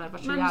tror jag hon hade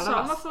varit så jävla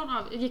vass. Men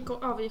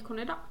varför avgick hon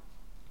idag?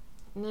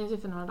 Nej,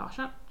 typ för några dagar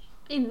sedan.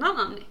 Innan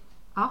Annie?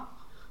 Ja.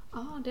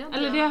 Det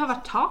eller det har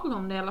varit tal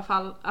om det i alla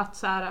fall. Att,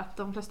 så här, att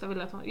de flesta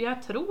ville att hon...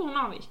 Jag tror hon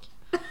avgick.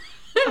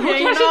 Hon kanske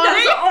inte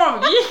ens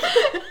avgick.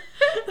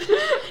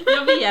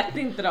 Jag vet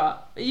inte då.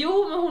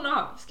 Jo, men hon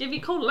avgick. Ska vi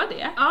kolla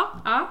det?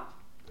 Ja.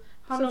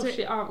 Har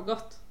Nooshi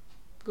avgått?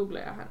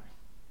 Googlar jag här.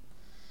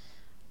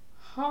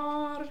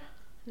 Har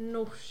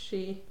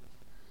Nooshi...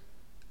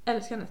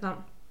 Älskar hennes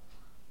namn.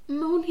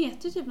 Men hon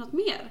heter ju typ något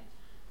mer.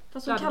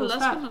 Fast hon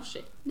kallas för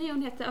Nooshi. Nej,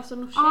 hon heter alltså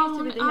Nooshi.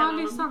 Ja,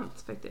 det är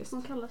sant faktiskt.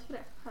 Hon kallas för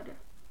det, hörde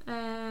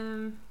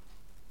jag.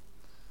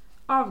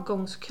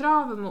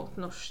 Avgångskrav mot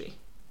Nooshi.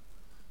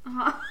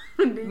 Aha.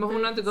 Men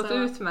hon har inte gått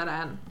ut med det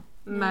än.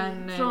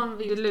 Men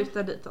det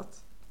lutar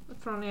ditåt.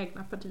 Från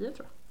egna partiet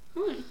tror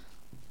jag.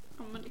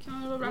 Ja, men det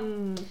kan vara bra.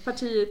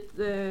 Partiet...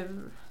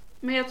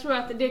 Men jag tror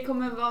att det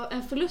kommer vara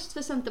en förlust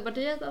för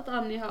Centerpartiet att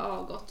Annie har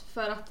avgått.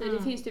 För att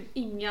det finns typ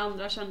inga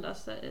andra kända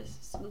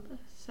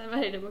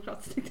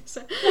Sverigedemokrater,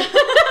 tänkte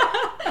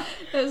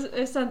jag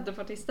säga.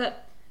 Centerpartister.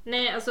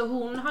 Nej, alltså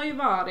hon har ju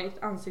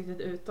varit ansiktet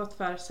utåt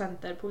för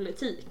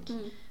centerpolitik.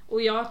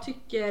 Och jag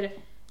tycker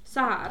så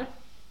här.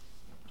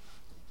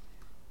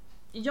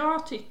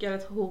 Jag tycker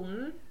att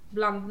hon,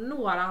 bland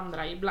några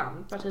andra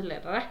ibland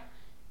partiledare,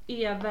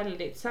 är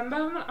väldigt... Sen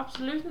behöver man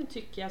absolut inte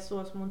tycka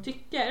så som hon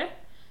tycker.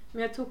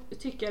 Men jag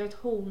tycker att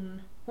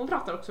hon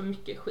pratar också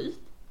mycket skit.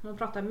 Hon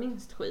pratar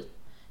minst skit.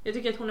 Jag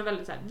tycker att hon är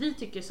väldigt så här, vi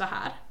tycker så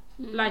här.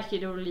 Like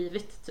it or leave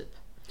it, typ.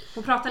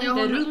 Hon pratar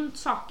inte runt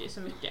saker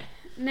så mycket.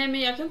 Nej,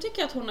 men jag kan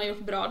tycka att hon har gjort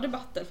bra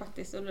debatter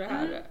faktiskt under det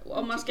här.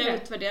 Om man ska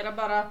utvärdera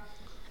bara...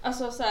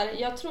 Alltså så här,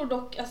 jag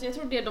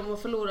tror det de har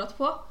förlorat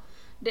på,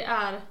 det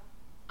är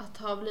att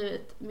ha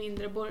blivit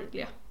mindre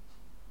borgerliga.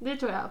 Det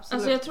tror jag absolut.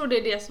 Alltså jag tror det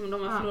är det som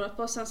de har förlorat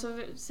på. Sen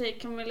så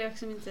kan man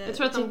liksom inte jag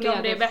tror att tycka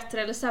om det är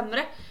bättre eller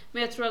sämre.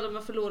 Men jag tror att de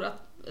har förlorat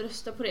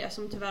rösta på det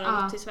som tyvärr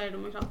har gått till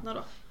Sverigedemokraterna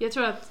då. Jag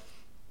tror att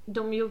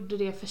de gjorde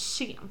det för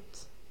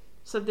sent.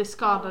 Så att det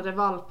skadade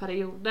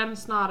valperioden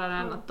snarare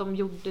än att de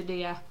gjorde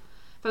det.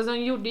 Fast de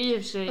gjorde ju i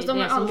och för sig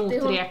det som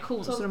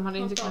motreaktion så de hade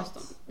inte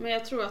kunnat. Men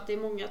jag tror att det är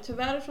många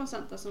tyvärr från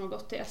Centern som har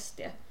gått till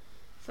SD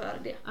för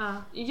det.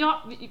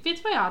 Ja, vet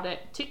du vad jag hade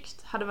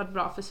tyckt hade varit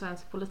bra för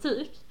svensk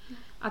politik?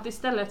 Att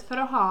istället för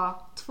att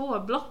ha 2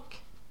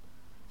 block.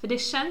 För det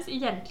känns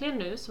egentligen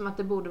nu som att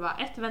det borde vara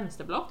ett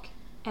vänsterblock,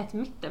 ett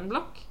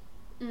mittenblock.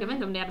 Jag vet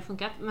inte om det hade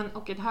funkat,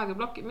 och ett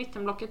högerblock.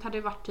 Mittenblocket hade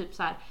ju varit typ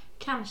så här,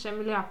 kanske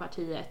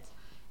Miljöpartiet,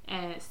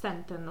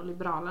 Centern och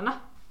Liberalerna.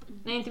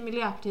 Nej, inte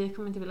Miljöpartiet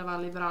kommer inte vilja vara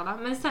liberala.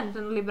 Men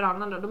Centern och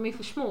Liberalerna då, de är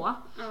för små.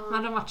 Men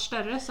hade de varit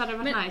större så hade det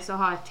varit nice att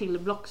ha ett till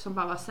block som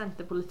bara var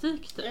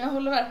centerpolitik typ. Jag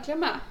håller verkligen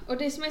med. Och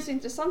det som är så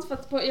intressant för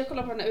att jag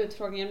kollar på den här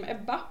utfrågningen med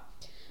Ebba.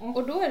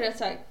 Och då är det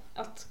så här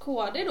att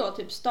KD då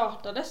typ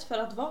startades för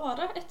att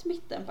vara ett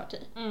mittenparti.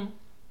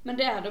 Men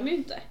det är de ju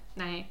inte.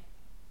 Nej.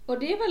 Och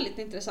det är väldigt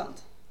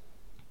intressant.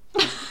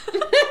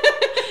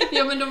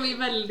 Ja, men de är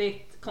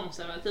väldigt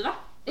konservativa.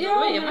 Ja,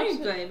 då är man ju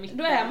inte i mitten.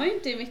 Då är man ju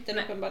inte i mitten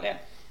uppenbarligen.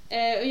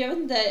 Och jag vet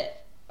inte.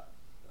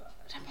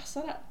 Den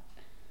passar där.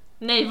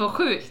 Nej, vad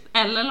sjukt.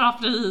 Eller la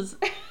precis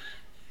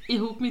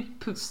ihop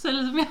mitt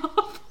pussel som jag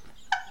har.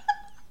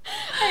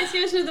 Nej, ska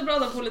vi sluta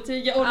prata om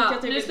politik? Jag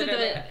orkar typ inte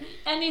det.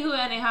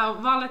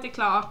 Anyhow, valet är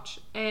klart.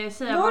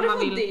 Säga var vad du man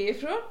fått vill. Det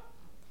ifrån?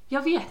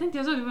 Jag vet inte,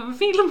 jag såg det på en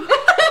film.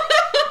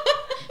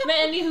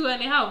 Men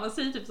anyhow, man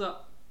säger typ så.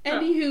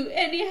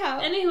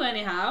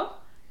 Anyhow.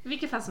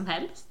 Vilket fall som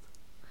helst.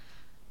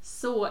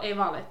 Så är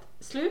valet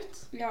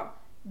slut. Ja.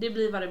 Det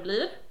blir vad det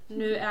blir.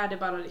 Nu är det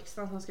bara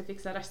riksdagen som ska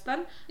fixa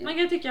resten. Man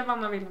kan tycka vad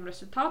man vill om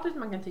resultatet.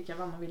 Man kan tycka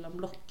vad man vill om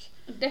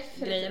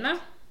blockgrejerna.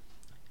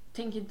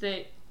 Tänk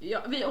inte... Ja,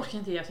 vi orkar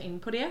inte ge oss in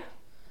på det.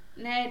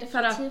 Nej,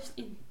 definitivt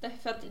inte.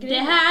 För att det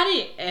här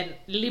är en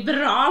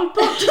liberal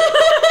podd.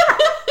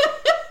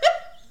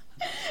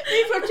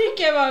 Vi får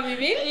tycka vad vi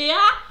vill.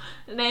 Ja.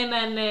 Nej,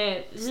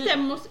 men...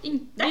 Stäm oss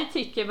inte. Vi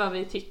tycker vad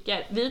vi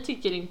tycker. Vi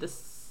tycker inte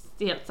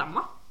helt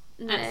samma.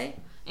 Nej.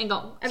 En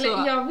gång. Eller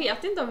så. Jag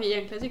vet inte om vi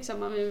egentligen tycker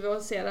samma,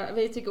 men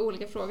vi tycker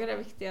olika frågor är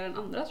viktigare än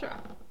andra, tror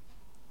jag.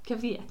 Jag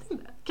vet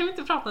inte. Kan vi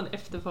inte prata om det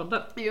efter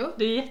podden? Jo.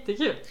 Det är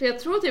jättekul. För jag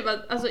tror typ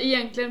att, alltså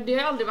egentligen, det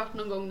har aldrig varit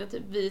någon gång när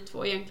typ vi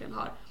två egentligen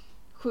har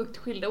sjukt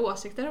skilda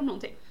åsikter om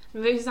någonting.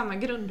 Men vi har ju samma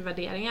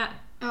grundvärderingar.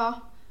 Ja.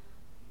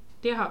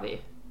 Det har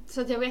vi.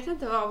 Så att jag vet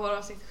inte vad våra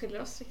åsikter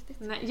skiljer oss riktigt.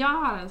 Nej, jag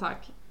har en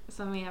sak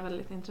som är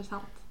väldigt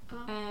intressant.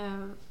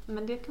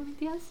 Men det kommer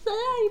inte jag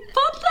säga i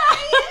podden.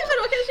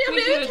 För då kanske jag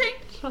blir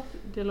uttänkt.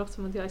 Det låter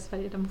som att jag är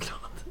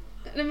Sverigedemokrat.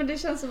 Nej, men det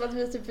känns som att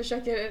vi typ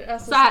försöker...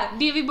 Alltså, så här,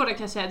 det vi båda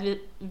kan säga är att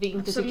vi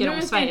inte tycker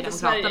om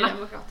Sverigedemokraterna.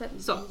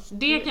 Så,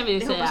 det kan vi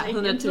ju säga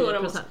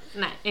 110%.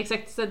 Nej,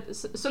 exakt.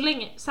 Så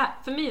länge, så här,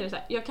 för mig är det så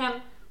här, jag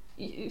kan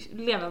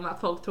leva med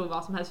att folk tror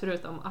vad som helst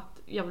förutom att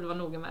jag vill vara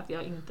noga med att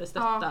jag inte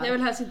stöttar. Ja, jag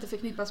vill helst inte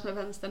förknippas med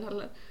vänstern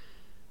heller.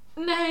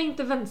 Nej,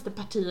 inte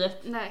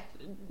Vänsterpartiet.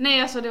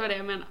 Nej, alltså det var det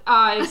jag menade.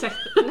 Ja, exakt.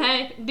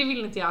 Nej, det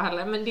vill inte jag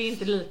heller. Men det är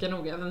inte lika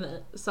noga med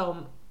mig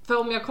som... För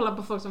om jag kollar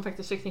på folk som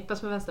faktiskt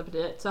förknippas med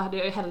Vänsterpartiet så hade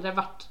jag ju hellre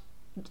varit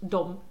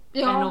dem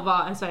än att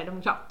vara en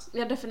Sverigedemokrat.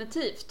 Ja,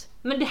 definitivt.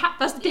 Men det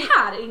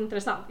här är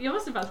intressant. Jag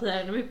måste bara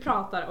säga när vi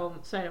pratar om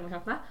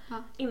Sverigedemokraterna.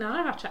 Innan har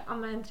det varit så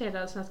här, en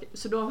tredjedel svenska.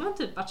 Så då har man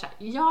typ varit så här,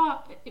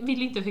 jag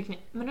vill inte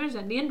förknippa. Men då är det så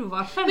här, det är ändå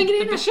var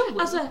femte person.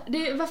 Alltså,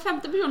 var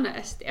femte person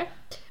är SD.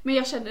 Men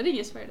jag känner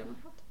ingen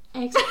Sverigedemokrat.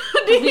 Exakt.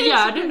 Det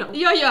gör du nog.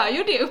 Jag gör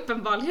ju det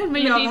uppenbarligen,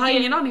 men jag har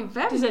ingen aning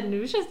vem. Det är så här,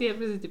 nu känns det helt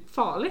plötsligt typ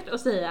farligt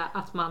att säga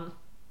att man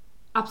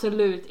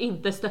absolut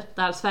inte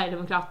stöttar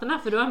Sverigedemokraterna,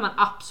 för då är man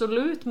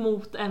absolut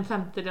mot en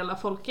femtedel av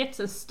folket.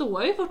 Sen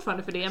står jag ju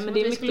fortfarande för det, men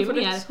det är mycket mer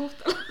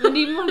men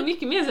det är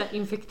mycket mer så här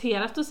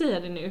infekterat att säga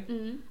det nu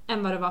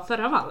än vad det var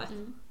förra valet.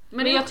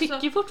 Men jag också,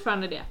 tycker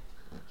fortfarande det.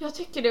 Jag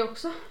tycker det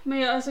också,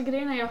 men alltså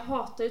grejen är, jag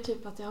hatar ju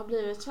typ att det har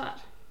blivit så här.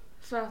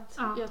 För att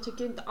jag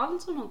tycker inte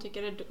allt som de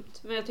tycker är dumt,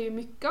 men jag tycker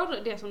mycket av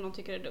det som de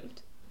tycker är dumt.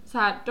 Så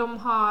här, de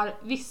har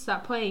vissa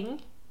pengar.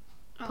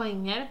 De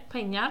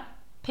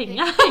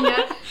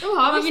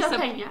har vissa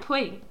pengar.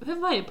 Poäng.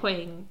 Vad är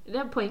poäng?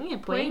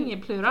 Poäng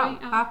är plural.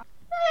 Nej, mamma,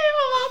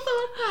 ta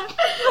bort här.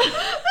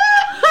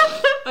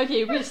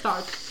 Okej, we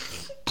start.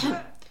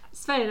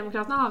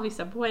 Sverigedemokraterna har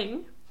vissa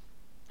poäng.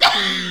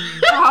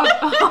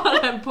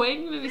 Har en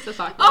poäng med vissa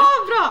saker.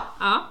 Bra!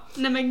 Ja.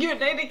 Nej men gud,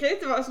 det kan ju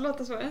inte vara så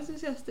låta så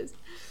entusiastiskt.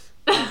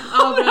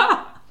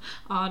 Bra.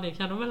 Ja, det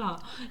kan de väl ha.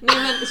 Nej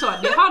men så,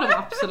 det har de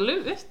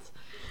absolut.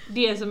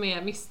 Det som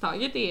är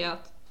misstaget är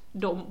att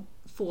de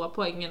få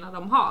poängen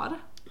de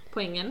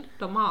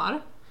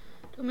har,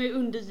 de är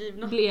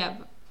undergivna, blev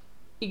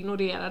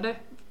ignorerade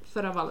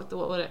förra valet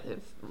och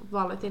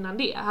valet innan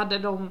det. Hade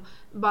de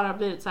bara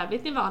blivit så här,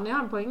 vet ni vad, ni har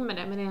en poäng med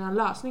det, men er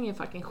lösning är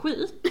fucking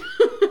skit.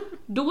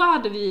 då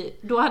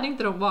hade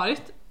inte de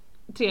varit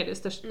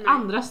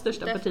andra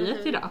största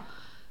partiet idag.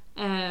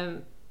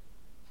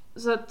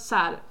 Så att så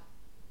här,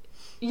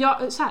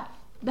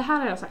 det här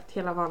har jag sagt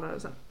hela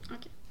valrörelsen.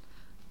 Okay.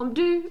 Om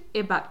du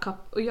är bad cop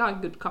och jag är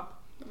good cop.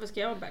 Varför ska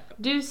jag vara bad cop?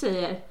 Du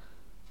säger,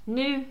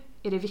 nu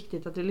är det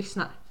viktigt att du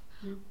lyssnar.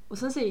 Och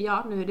sen säger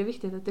jag, nu är det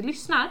viktigt att du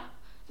lyssnar.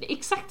 Det är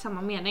exakt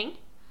samma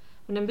mening.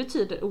 Men den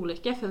betyder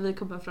olika, för vi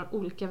kommer från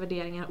olika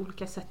värderingar,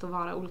 olika sätt att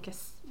vara, olika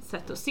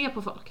sätt att se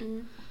på folk.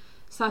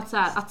 Så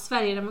att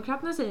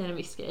Sverigedemokraterna säger en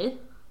viss grej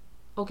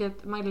och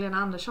att Magdalena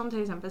Andersson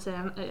till exempel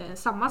säger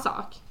samma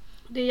sak.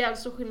 Det är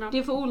alltså skillnad.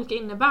 Det får olika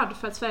innebörd,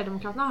 för att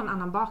Sverigedemokraterna har en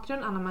annan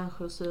bakgrund, annan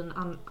människosyn,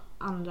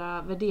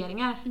 andra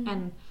värderingar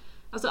än,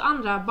 alltså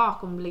andra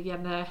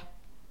bakomliggande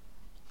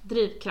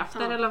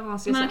drivkrafter eller vad man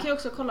ska säga. Man kan ju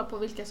också kolla på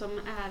vilka som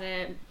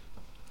är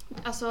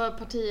alltså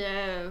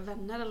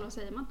partivänner, eller vad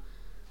säger man?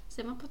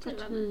 Säger man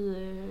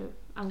partivänner?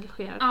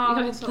 Engagerad.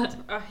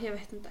 Jag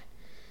vet inte.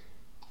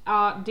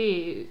 Ja,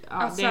 det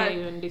är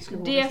ju en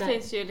diskussion. Det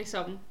finns ju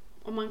liksom,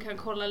 om man kan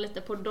kolla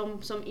lite på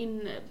de som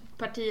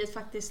partiet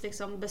faktiskt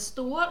liksom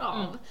består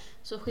av,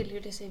 så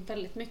skiljer det sig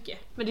väldigt mycket.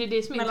 Men det är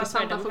det som är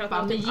intressant att få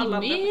bara, men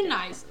Jimmy är ju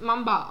nice.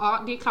 Man bara,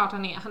 ja det är klart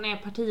han är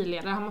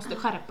partiledare, han måste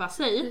skärpa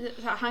sig.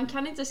 Han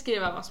kan inte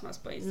skriva vad som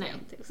helst på Instagram.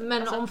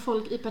 Men om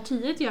folk i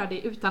partiet gör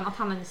det utan att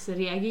han ens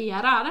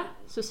reagerar,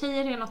 så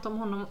säger det något om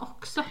honom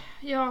också.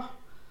 Ja.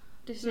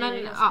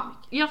 Men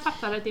jag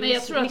fattar att det är. Men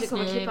jag tror att vi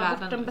kommer klippa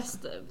bort den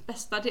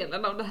bästa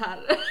delen av det här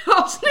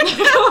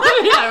avsnittet.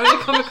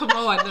 Vi kommer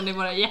komma ihåg den i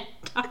våra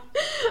hjärtan.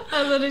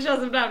 Alltså det känns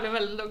som det här blir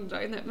väldigt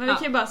långdraget nu. Men vi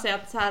kan ju bara säga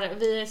att så här,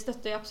 vi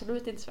stöttar ju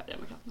absolut inte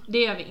Sverigedemokraterna. Det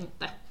gör vi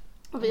inte.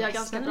 Och vi har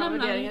ganska bra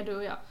värderingar, du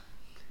och jag.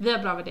 Vi har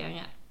bra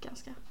värderingar.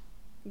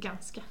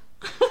 Ganska.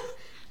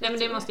 Nej, men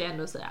det måste jag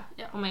ändå säga.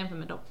 Om man jämför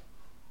med dem.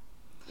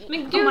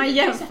 Men gud, om man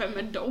jämför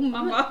med dem,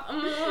 man bara...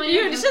 det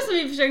känns som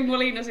att vi försöker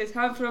måla in oss i ett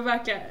hörn för att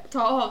verkligen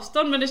ta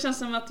avstånd, men det känns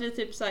som att vi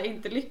typ så här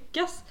inte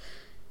lyckas.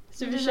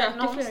 Så vi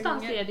försöker flera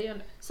gånger. Är det ju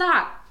så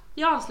här.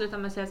 Jag avslutar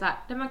med att säga så här: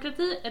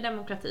 demokrati är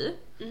demokrati.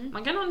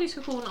 Man kan ha en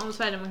diskussion om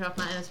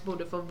Sverigedemokraterna ens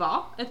borde få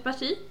vara ett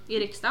parti i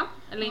riksdagen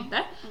eller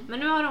inte. Men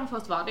nu har de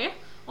fått vara det.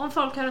 Om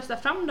folk har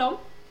röstat fram dem,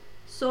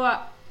 så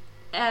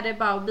är det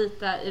bara att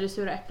bita i det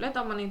sura äpplet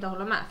om man inte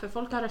håller med. För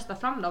folk har röstat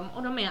fram dem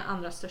och de är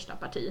andra största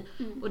parti.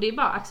 Och det är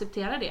bara att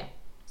acceptera det.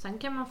 Sen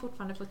kan man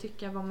fortfarande få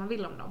tycka vad man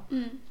vill om dem.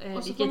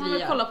 Och så får man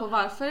väl kolla på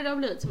varför det har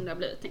blivit som det har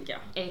blivit, tänker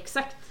jag.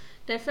 Exakt.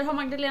 Därför har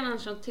Magdalena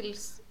Andersson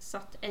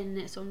tillsatt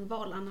en sån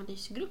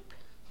valanalysgrupp.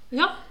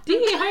 Ja, det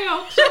har jag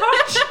också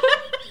hört.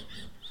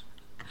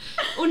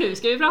 Och nu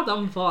ska vi prata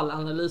om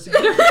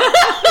valanalysgrupp.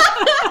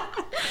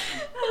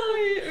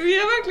 Vi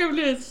har verkligen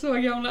blivit så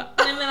gamla.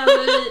 Nej, men alltså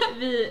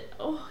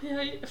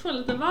jag får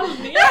lite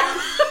vallningar.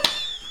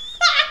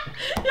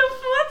 Jag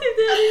får inte,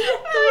 det är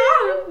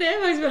jättevarmt. Det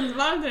är faktiskt väldigt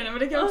varmt här, men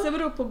det kan också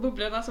bero på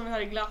bubblorna som vi har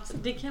i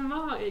glaset. Det kan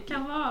vara.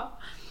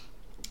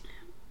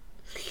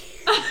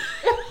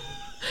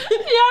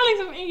 Jag har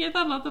liksom inget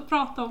annat att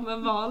prata om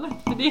än valet.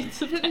 Det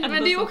är typ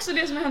men det är också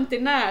det som har hänt i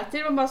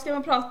närtid. Man bara, ska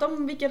man prata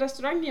om vilken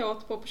restaurang jag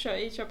åt på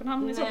i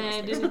Köpenhamn i somras?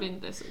 Nej, det är typ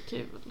inte så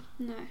kul.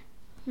 Nej.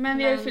 Men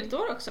vi har ju fyllt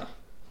år också.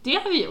 Det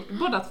har vi gjort,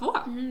 båda två.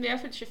 Vi har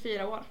fyllt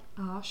 24 år.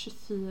 Ja,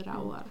 24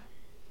 år.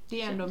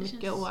 Det är ändå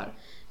mycket år.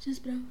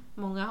 Känns bra.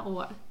 Många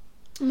år.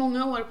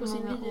 Många år på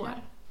sin lyra.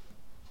 År.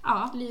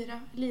 Ja.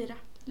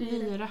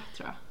 Lyra,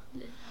 tror jag.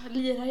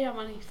 Lyra gör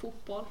man i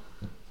fotboll.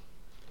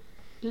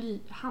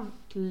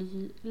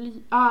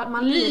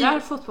 Man lirar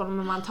fotboll,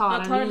 men man tar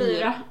en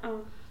lyra. Ja.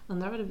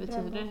 Undrar vad det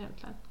betyder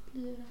egentligen.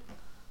 Lyra.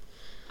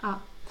 Ja.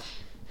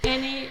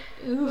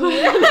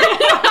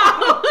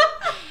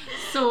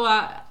 Så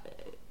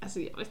alltså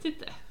jag vet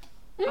inte.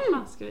 Vad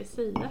fan ska vi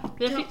säga?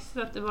 Vi har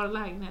fixat i våra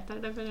lägenheter,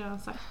 det vill jag ha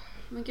sagt.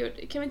 Men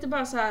gud, kan vi inte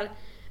bara så här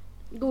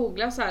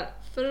googla så här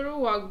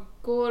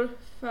frågor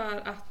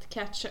för att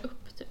catcha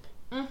upp typ?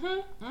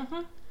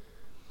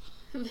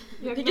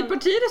 Vilket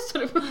parti röstar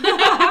du på?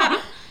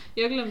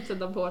 Jag har glömt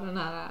sätta på den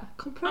här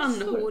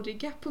kompressor.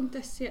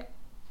 Anhoriga.se.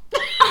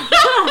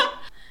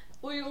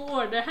 Oj,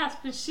 order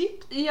has been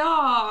shipped.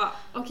 Ja,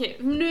 okej.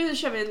 Nu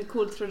kör vi en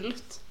cool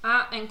trudelutt.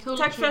 En cool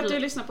Tack för att du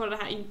lyssnade på det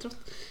här introt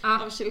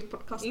av Chill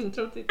Podcast.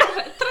 Introt i 35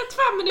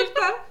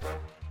 minuter.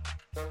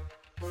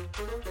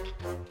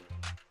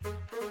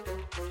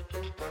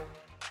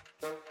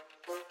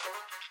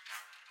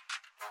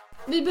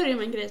 Vi började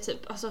med en grej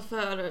typ, alltså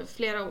för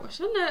flera år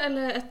sedan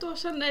eller ett år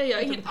sedan, jag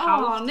har ingen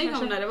aning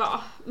om när det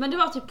var. Men det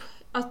var typ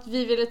att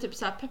vi ville typ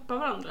så här peppa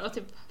varandra och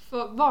typ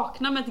få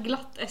vakna med ett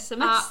glatt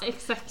sms. Ja,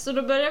 exakt. Så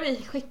då började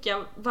vi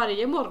skicka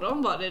varje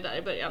morgon, var det där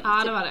i början. Ja,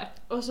 typ. det var det.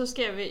 Och så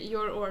skrev vi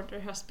your order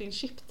has been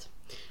shipped.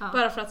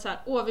 Bara för att så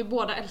här, vi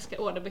båda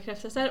älskar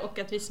orderbekräftelser och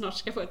att vi snart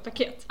ska få ett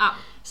paket.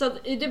 Så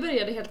att det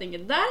började helt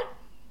enkelt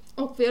där.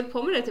 Och vi höll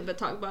på med det typ ett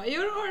tag, bara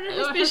your order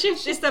has been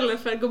shipped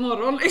istället för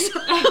godmorgon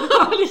liksom.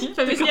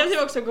 För vi skrev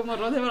ju också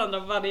godmorgon till varandra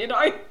varje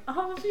dag.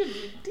 Jaha, varför gjorde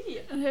vi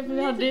det? För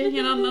vi hade ju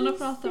ingen annan att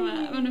prata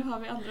med, men nu har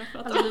vi andra att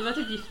prata med. Alltså vi var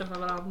typ gifta med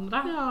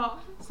varandra. Ja.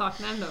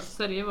 Saknar ändå,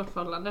 sörjer vårt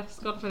förhållande.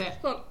 Skål för det.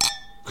 Skål.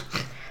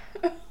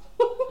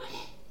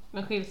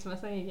 Men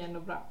skilsmässan gick ändå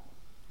bra.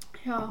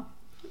 Ja.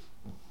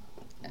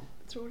 Jag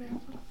tror det.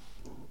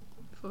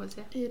 får vi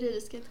se.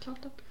 Juridiska är inte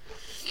klart än.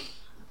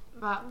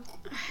 Va?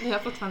 Vi har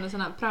fortfarande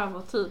sån här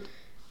prövotid.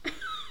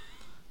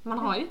 Man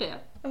har ju det.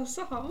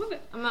 Alltså har man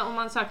det? Men om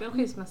man söker en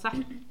skilsmässa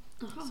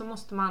så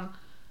måste man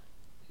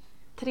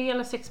 3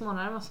 eller 6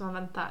 månader måste man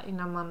vänta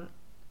innan man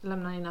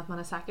lämnar in att man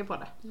är säker på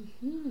det.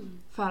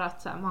 För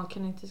att så här,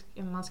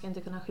 man ska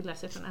inte kunna skilja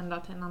sig från en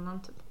dag till en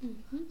annan typ.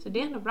 Så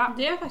det är ändå bra.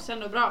 Det är faktiskt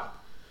ändå bra.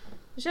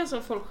 Det känns som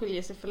att folk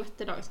skiljer sig för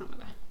lätt idag i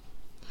samhället.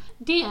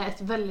 Det är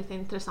ett väldigt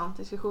intressant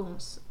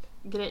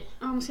diskussionsgrej.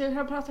 Ja, man ska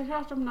ju prata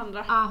klart om den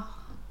andra. Ja.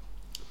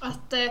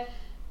 Att,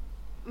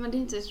 men det är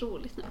inte så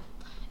roligt nu.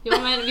 Jo,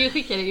 men vi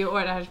skickade ju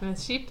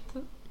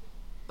ordershipment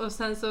och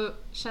sen så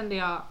kände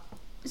jag...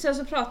 Sen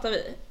så pratade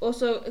vi och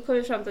så kom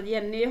vi fram till att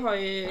Jenny har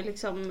ju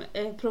liksom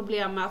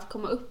problem med att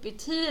komma upp i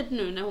tid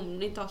nu när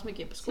hon inte har så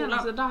mycket på skolan.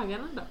 Senaste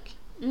dagarna dock.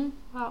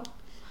 Wow.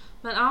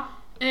 Men ja.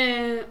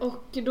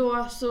 Och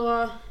då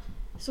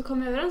så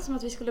kom vi överens om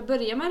att vi skulle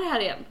börja med det här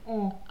igen.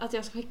 Att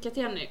jag ska skicka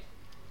till Jenny.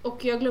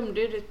 Och jag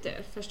glömde ju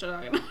det första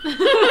dagarna.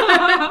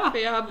 För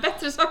jag har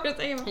bättre saker att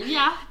tänka på.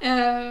 Ja.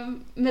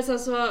 Men sen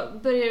så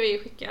började vi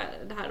skicka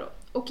det här då.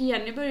 Och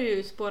Jenny började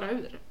ju spåra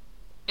ur.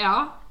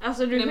 Ja.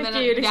 Alltså du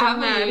skickar ju liksom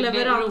med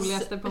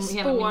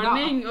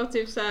leveransspårning och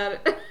typ så här.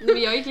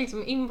 Men jag gick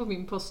liksom in på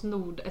min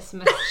Postnord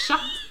sms-chatt.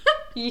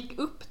 Gick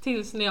upp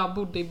tills när jag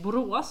bodde i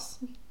Borås.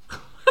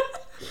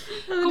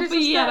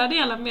 Kopierade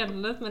hela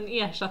meddelandet men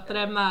ersatte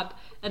det med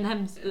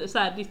en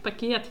ditt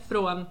paket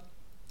från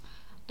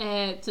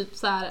typ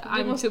så här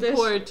I'm too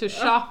poor to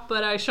shop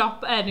but I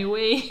shop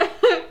anyway.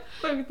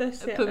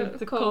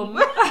 .com.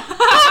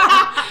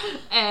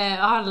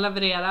 Har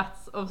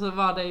levererats och så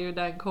var det ju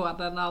den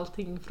koden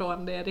allting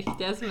från det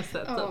riktiga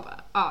smset typ.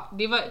 Ja,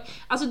 det var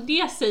alltså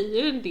det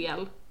säger ju en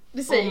del.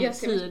 Det säger om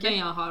tiden mycket.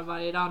 Jag har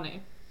varje dag nu.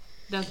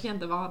 Den ska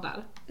inte vara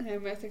där. Nej,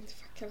 men jag tänkte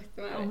fucka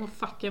lite med det. Hon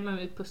fuckar med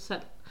mitt pussel.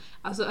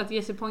 Alltså att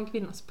ge sig på en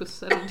kvinnas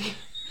pussel.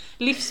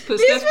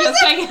 Livspusslet ska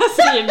slänga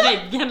sig i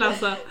väggen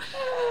alltså.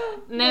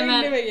 Nej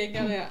men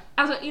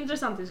alltså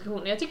intressant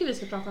diskussion. Jag tycker vi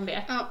ska prata om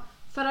det. Ja.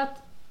 För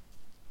att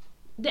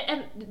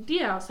det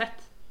jag har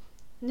sett.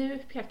 Nu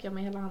pekar jag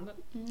med hela handen.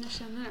 Jag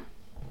känner det.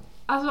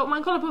 Alltså om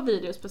man kollar på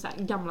videos på så här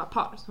gamla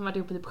par som varit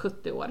ihop på typ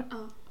 70 år.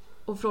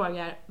 Och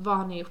frågar vad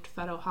har ni gjort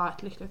för att ha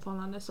ett lyckligt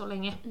förhållande så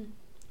länge.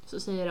 Så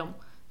säger de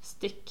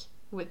stick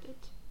with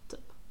it.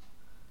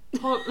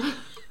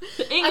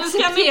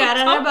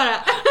 Acceptera det bara.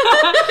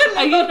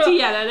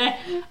 Acceptera det.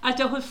 Att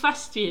jag håller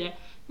fast vid det.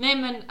 Nej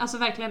men alltså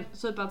verkligen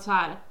typ att så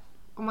här.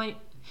 Om man,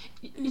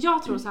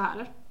 jag tror så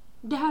här.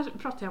 Det här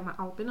pratade jag med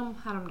Albin om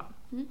häromdagen.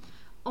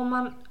 Om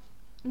man,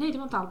 nej det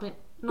var inte Albin,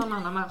 någon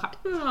annan människa.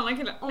 Någon annan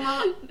kille. Om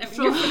man,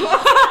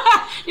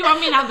 det var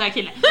min andra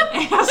kille.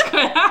 Jag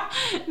skojar.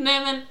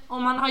 Nej men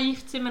om man har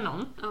gift sig med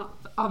någon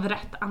av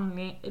rätt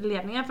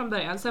anledningar från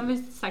början. Sen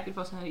finns det säkert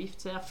folk som har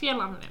gift sig av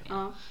fel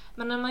anledningar.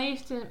 Men när man är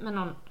gift sig med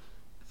någon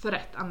för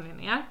rätt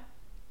anledningar,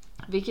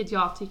 vilket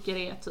jag tycker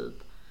är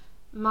typ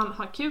man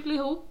har kul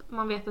ihop,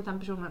 man vet att den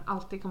personen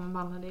alltid kommer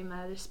behandla dig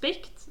med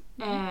respekt.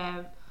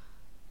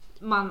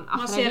 Man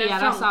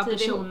attraheras av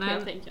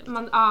personen.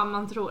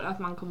 Man tror att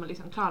man kommer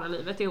liksom klara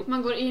livet ihop.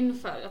 Man går in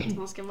för att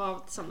man ska vara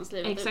tillsammans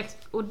livet.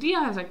 Exakt. Och det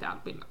har jag sagt till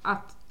Albin,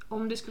 att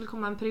om det skulle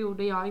komma en period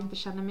där jag inte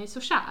känner mig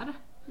så kär,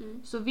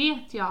 så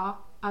vet jag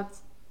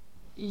att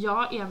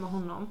jag är med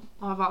honom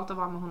och har valt att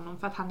vara med honom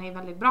för att han är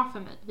väldigt bra för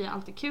mig. Vi har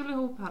alltid kul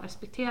ihop, han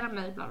respekterar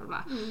mig, bla bla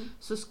bla.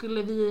 Så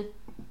skulle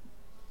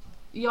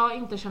jag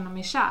inte känna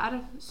mig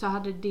kär, så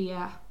hade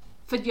det,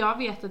 för att jag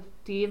vet att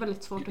det är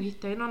väldigt svårt att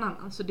hitta i någon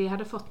annan, så det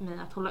hade fått mig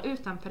att hålla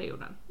ut den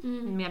perioden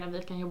medan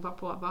vi kan jobba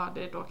på vad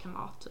det då kan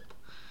vara typ.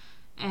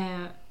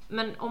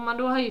 Men om man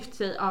då har gift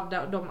sig av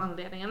de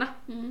anledningarna,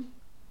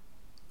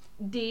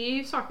 det är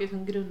ju saker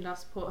som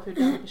grundas på hur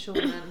den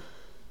personen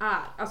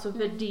är, alltså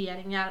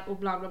värderingar och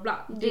bla bla bla.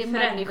 Det är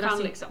människan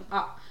liksom.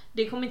 Ja,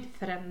 det kommer inte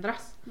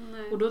förändras.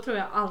 Och då tror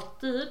jag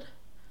alltid,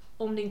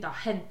 om det inte har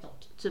hänt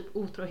något, typ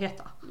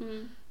otrohet,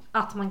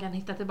 att man kan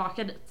hitta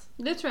tillbaka dit.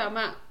 Det tror jag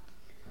med.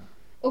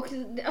 Och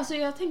alltså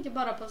jag tänker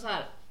bara på så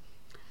här,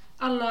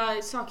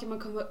 alla saker man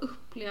kommer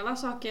uppleva,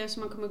 saker som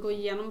man kommer gå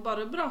igenom,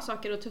 bara bra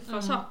saker och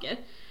tuffa saker.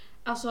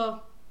 Alltså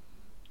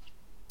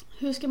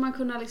hur ska man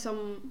kunna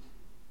liksom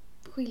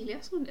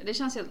skiljas från det? Det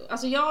känns helt,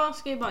 alltså jag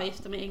ska ju bara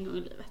gifta mig en gång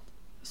i livet.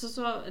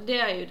 Så det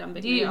är ju den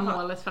bilden. Det är ju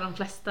målet för de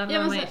flesta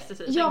när man gifter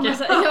sig. Ja, men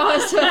så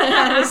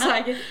är det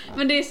säkert.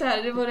 Men det är så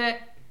här, det vore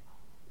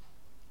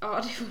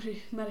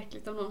ju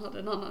märkligt om någon hade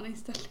en annan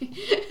inställning.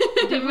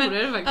 Det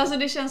vore det faktiskt. Alltså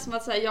det känns som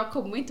att så här, jag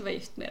kommer inte vara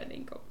gift med dig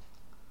en gång.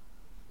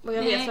 Och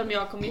jag vet vem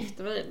jag kommer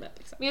gifta mig med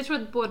liksom. Men jag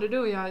tror att både du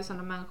och jag är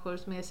sådana människor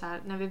som är så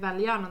här, när vi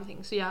väl gör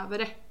någonting så gör vi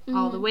det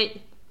all the way.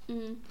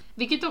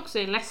 Vilket också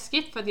är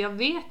läskigt för att jag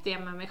vet det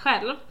med mig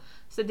själv.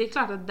 Så det är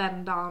klart att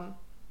den dagen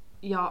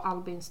jag och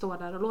Albin står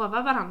där och lovar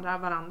varandra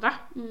varandra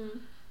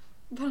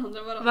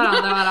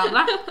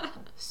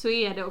så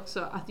är det också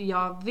att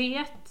jag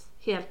vet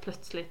helt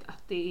plötsligt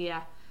att det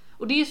är,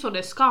 och det är så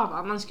det ska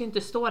vara. Man ska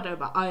inte stå där och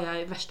bara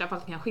jag i värsta fall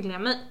kan skilja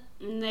mig.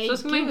 Nej, så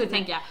ska man inte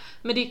tänka.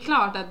 Men det är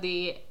klart att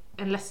det är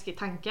en läskig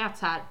tanke att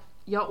så här,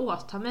 jag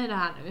åtar mig det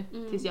här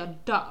nu tills jag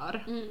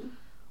dör.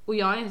 Och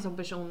jag är en sån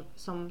person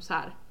som så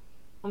här,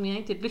 om jag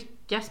inte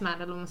lyckas med det,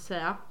 eller vad man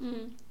säger,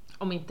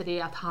 om inte det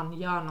är att han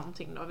gör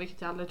någonting då,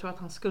 vilket jag aldrig tror att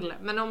han skulle,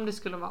 men om det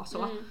skulle vara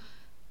så,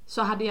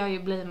 så hade jag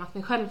ju blamat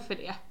mig själv för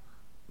det.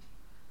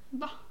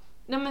 Va?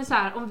 Nej men så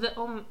här,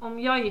 om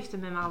jag gifter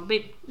mig med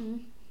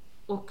Albin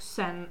och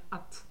sen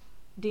att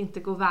det inte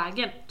går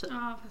vägen typ,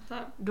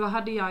 då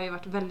hade jag ju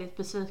varit väldigt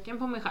besviken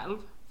på mig själv.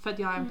 För att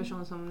jag är en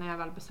person som när jag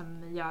väl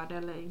bestämmer mig gör det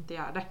eller inte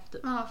gör det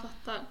typ. Ja,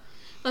 fattar.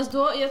 Fast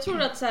då, jag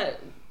tror att så här,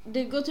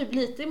 det går typ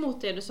lite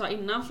emot det du sa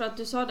innan. För att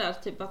du sa där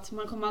typ att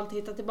man kommer alltid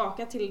hitta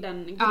tillbaka till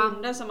den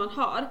grunden som man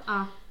har.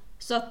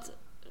 Så att,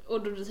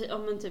 och då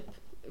om man typ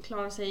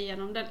klarar sig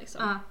igenom det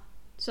liksom.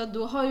 Så att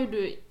då har ju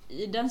du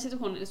i den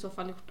situationen i så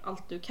fall gjort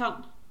allt du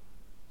kan.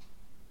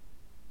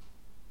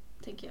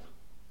 Tänker jag.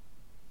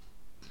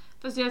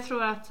 Fast jag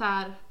tror att så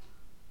här,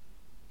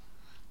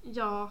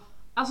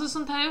 alltså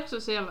sånt här är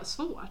också så jävla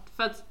svårt.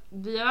 För att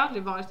vi har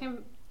aldrig varit i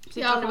en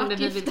situation där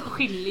vi vill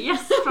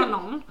skiljas från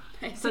någon.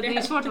 Nej, så det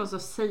är svårt för oss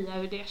att säga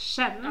hur det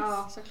känns.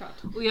 Ja,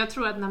 såklart. Och jag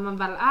tror att när man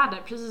väl är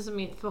där, precis som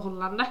i ett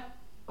förhållande,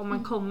 om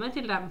man kommer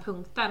till den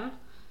punkten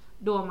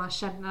då man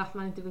känner att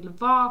man inte vill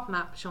vara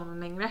med personen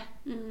längre.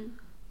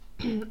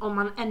 Om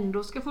man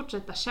ändå ska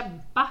fortsätta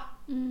kämpa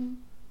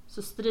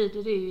så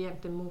strider det ju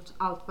egentligen mot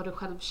allt vad du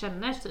själv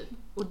känner typ.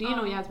 Och det är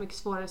nog jävligt mycket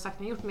svårare sagt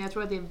än gjort, men jag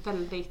tror att det är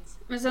väldigt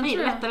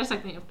lättare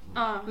sagt än gjort.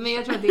 Men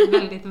jag tror att det är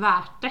väldigt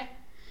värt det.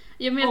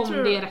 Ja, men jag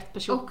tror det är rätt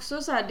person.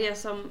 Också så här, det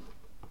som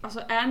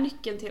alltså är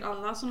nyckeln till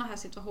alla såna här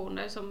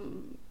situationer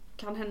som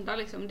kan hända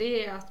liksom,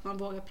 det är att man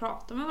vågar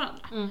prata med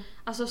varandra.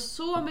 Alltså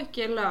så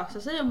mycket löser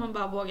sig om man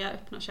bara vågar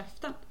öppna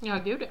käften. Ja,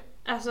 gud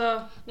det. Alltså,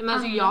 nej, men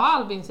alltså jag och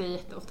Albin säger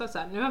jätteofta så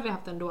här, nu har vi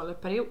haft en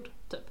dålig period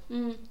typ.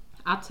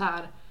 Att så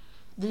här,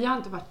 vi har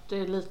inte varit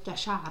lika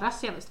kära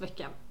senaste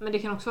veckan. Men det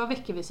kan också vara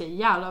veckor vi säger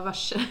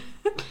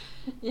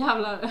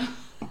jävlar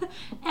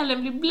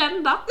Ellen blir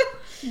bländad.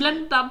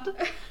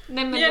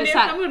 Nej, men det är, så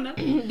här,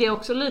 det är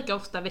också lika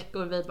ofta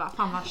veckor vi bara,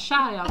 fan vad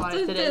kär jag har varit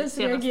i dig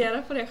senaste. Du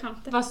reagerar på det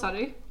skämtet. Vad sa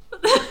du?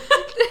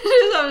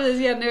 Du sa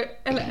precis Jenny,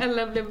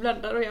 Ellen blev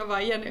bländad och jag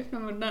bara Jenny upp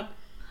med munnen.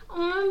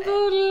 Men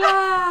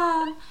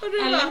Bullan!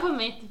 Ellen kommer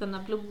med dina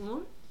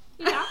blommor.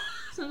 Ja.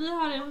 Så vi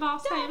har en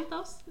vas här jämte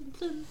oss. En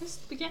fin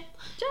höstbukett.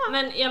 Ja.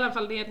 Men i alla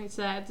fall det jag tänkte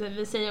säga att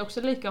vi säger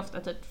också lika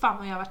ofta typ, fan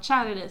vad jag har varit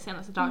kär i dig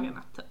senaste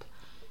dagarna typ.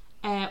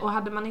 Och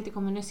hade man inte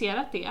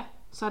kommunicerat det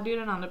så hade ju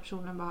den andra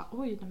personen bara,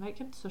 oj den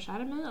verkar inte så kär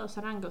i mig. Och så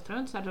hade han gått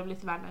runt så hade det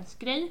blivit världens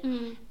grej.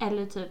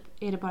 Eller typ,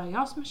 är det bara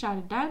jag som är kär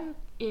i den?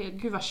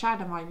 Gud vad kär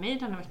den var i mig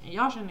den här veckan.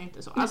 Jag känner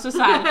inte så. Alltså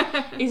så här,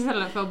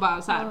 istället för att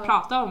bara så här,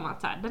 prata om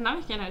att så här, den här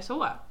veckan är det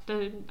så.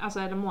 Alltså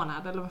eller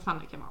månad eller vad fan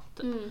det kan vara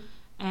typ.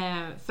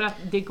 För att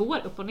det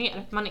går upp och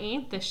ner. Man är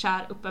inte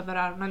kär upp över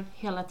armen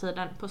hela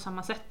tiden på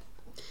samma sätt.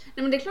 Nej,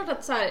 men det är klart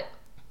att så här,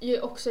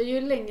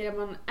 ju längre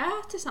man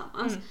är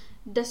tillsammans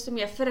desto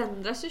mer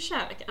förändras ju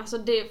kärleken. Alltså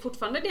det är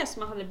fortfarande det som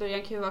man hade i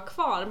början kan ju vara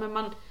kvar, men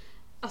man,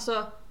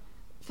 alltså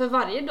för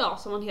varje dag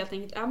som man helt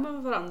enkelt är med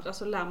varandra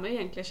så lär man ju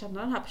egentligen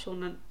känna den här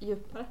personen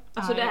djupare.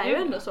 Alltså det är ju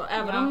ändå så.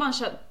 Även om man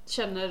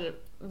känner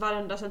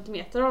varenda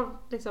centimeter av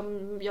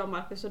liksom, jag,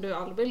 Marcus och du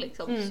Albin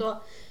liksom,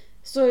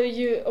 så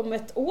ju om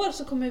ett år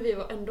så kommer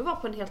vi ändå vara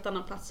på en helt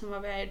annan plats än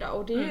vad vi är idag.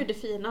 Och det är ju det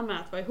fina med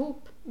att vara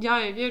ihop. Ja,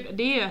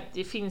 det är ju att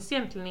det finns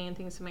egentligen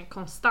ingenting som är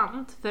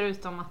konstant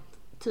förutom att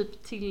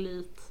typ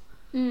tillit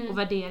och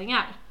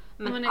värderingar.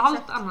 Men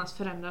allt annat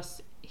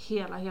förändras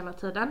hela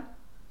tiden.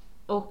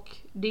 Och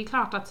det är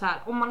klart att så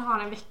här, om man har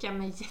en vecka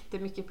med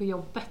jättemycket på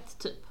jobbet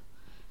typ.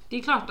 Det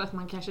är klart att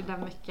man kanske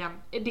den veckan,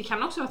 det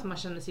kan också vara att man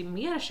känner sig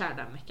mer kär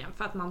den veckan.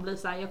 För att man blir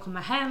så här, jag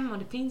kommer hem och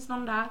det finns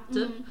någon där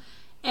typ.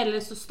 Eller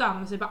så stör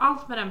man sig på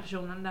allt med den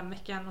personen den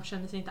veckan och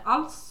känner sig inte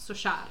alls så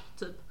kär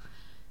typ.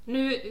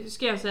 Nu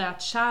ska jag säga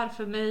att kär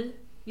för mig,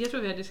 jag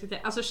tror vi har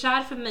diskuterat, alltså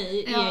kär för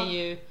mig är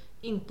ju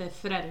inte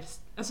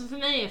förälskad. Alltså för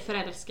mig är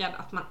förälskad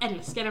att man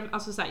älskar den,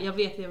 alltså så här, jag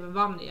vet även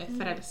vad jag är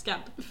förälskad.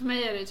 För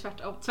mig är det ju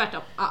tvärtom.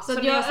 Ja, så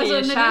jag säger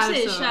alltså, när du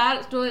säger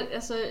kär, då,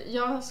 alltså,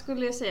 jag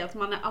skulle säga att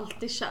man är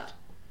alltid kär.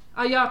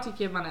 Ja, jag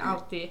tycker man är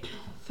alltid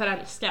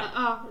förälskad.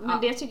 Ja,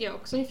 men det tycker jag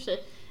också i och för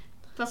sig.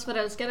 Fast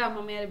förälskad är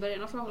man mer i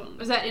början av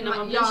förhållandet. Innan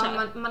man blir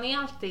kär. Man är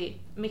alltid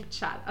mitt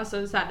kär.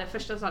 Alltså så här, det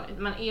första stadiet.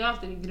 Man är ju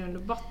alltid i grund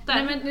och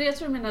botten. Nej, men jag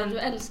tror du menar att du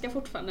älskar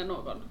fortfarande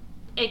någon.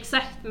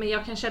 Exakt, men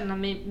jag kan känna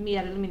mig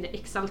mer eller mindre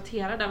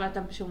exalterad över att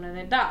den personen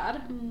är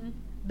där.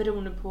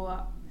 Beroende på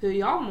hur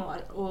jag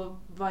mår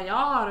och vad jag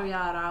har att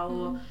göra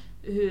och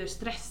hur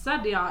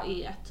stressad jag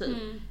är typ.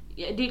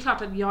 Det är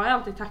klart att jag är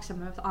alltid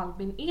tacksam över att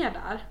Albin är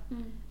där.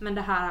 Men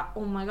det här,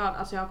 oh my god,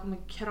 alltså jag kommer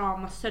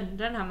krama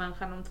sönder den här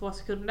människan om 2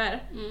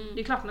 sekunder.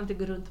 Det är klart man inte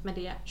går runt med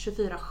det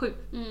 24/7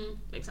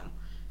 liksom.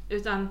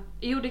 Utan,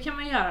 jo det kan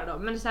man göra då.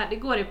 Men så här, det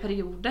går i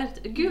perioder.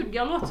 Gud,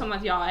 jag låter som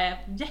att jag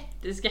är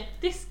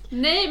jätteskeptisk.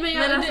 Nej, men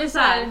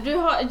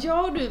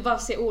jag och du bara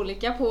ser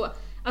olika på.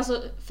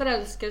 Alltså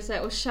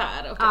förälskelse och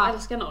kär och att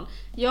älska någon.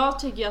 Jag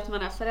tycker ju att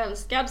man är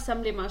förälskad,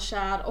 sen blir man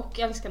kär och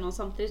älskar någon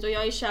samtidigt. Och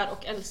jag är kär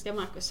och älskar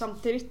Marcus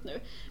samtidigt nu.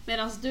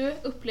 Medan du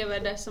upplever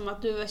det som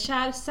att du är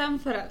kär, sen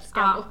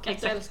förälskad och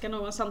att du älskar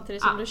någon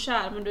samtidigt som du är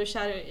kär. Men du är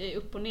kär i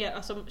upp och ner.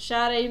 Alltså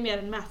kär är ju mer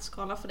en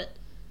mätskala för dig.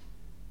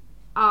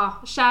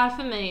 Ja, kär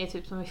för mig är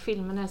typ som i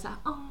filmen när det är såhär,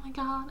 oh my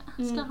god,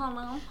 jag älskar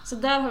honom. Så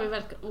där har vi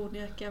verkligen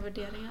olika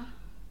värderingar.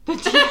 Det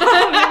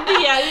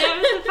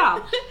är inte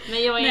fan.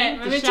 Men jag är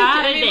inte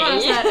kär i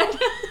dig.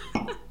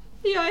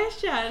 Jag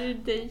är kär i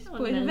dig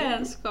på en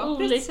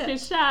vänskapligt sätt.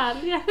 Olycklig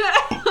kärlek.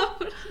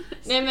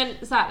 Nej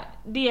men så här,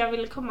 det jag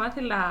vill komma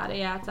till det här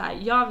är att så här,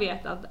 jag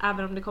vet att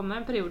även om det kommer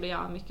en period där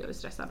jag är mycket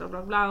stressad och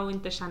bla bla och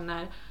inte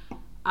känner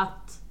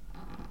att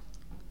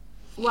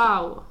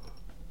wow.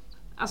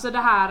 Alltså det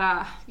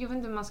här, jag vet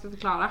inte hur man ska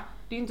förklara.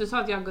 Det är ju inte så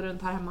att jag går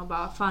runt här hemma och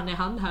bara, fan är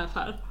han här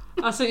för?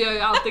 Alltså jag är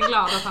ju alltid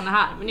glad att han är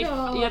här. Men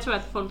jag tror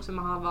att folk som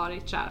har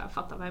varit kära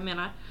fattar vad jag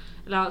menar.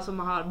 Eller som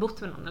har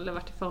bott med någon eller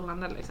varit i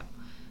förhållande liksom.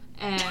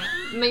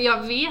 Men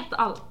jag vet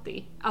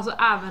alltid, alltså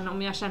även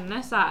om jag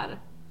känner så här,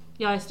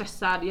 jag är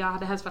stressad, jag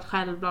hade helst varit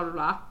själv, bla bla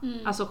bla.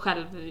 Alltså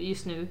själv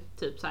just nu,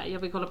 typ så här, jag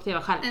vill kolla på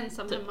TV själv.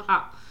 Ensam typ. hemma.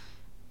 Ja.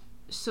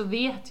 Så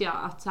vet jag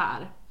att så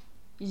här,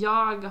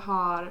 jag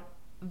har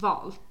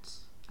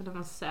valt, eller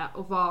man ska säga,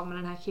 att vara med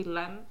den här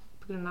killen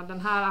på grund av den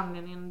här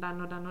anledningen,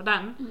 den och den och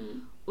den.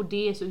 Och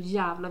det är så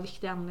jävla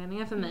viktiga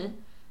anledningar för mig.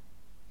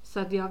 Så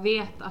att jag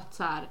vet att,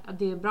 så här, att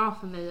det är bra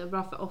för mig och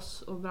bra för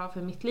oss och bra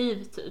för mitt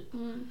liv typ.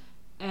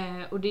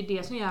 Och det är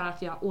det som gör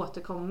att jag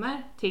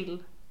återkommer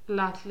till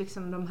att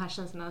liksom de här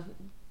känslorna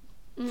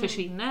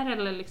försvinner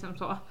eller liksom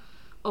så.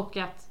 Och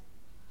att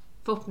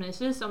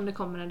förhoppningsvis om det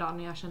kommer en dag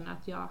när jag känner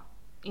att jag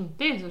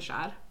inte är så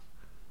kär,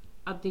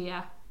 att det,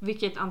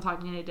 vilket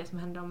antagligen är det som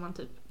händer om man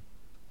typ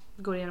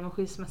går igenom en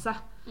skilsmässa,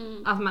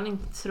 att man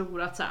inte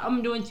tror att så här,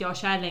 men då är inte jag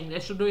kär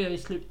längre så då är vi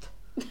slut.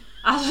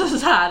 Alltså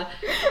så här.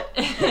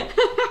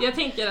 Jag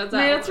tänker att så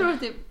här, men jag tror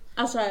typ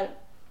alltså här,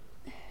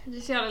 det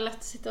är så jävla lätt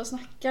att sitta och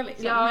snacka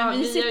liksom. Ja, men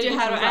vi sitter ju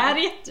här och liksom är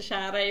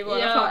jättekära i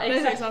våra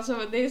partners liksom. Så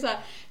det är så här,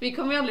 vi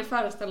kommer ju aldrig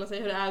föreställa sig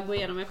hur det är att gå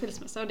igenom en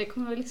skilsmässa. Och det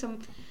kommer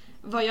liksom,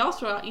 vad jag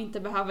tror jag inte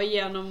behöva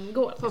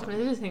genomgå liksom.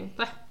 Förhoppningsvis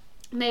inte.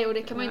 Nej, och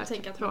det kan man ju inte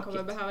tänka att man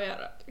kommer behöva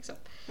göra liksom.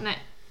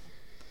 Nej.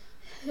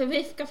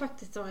 Vi ska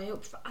faktiskt vara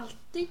ihop för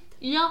alltid.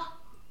 Ja.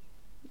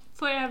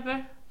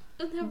 Forever.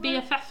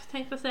 BFF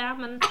tänkte jag säga,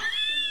 men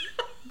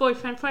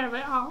boyfriend forever,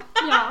 ja.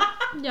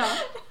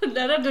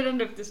 Där är du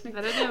den upp till snyggt.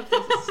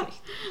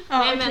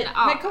 Nej,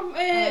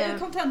 men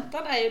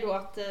kontentan är ju då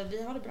att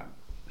vi har det bra.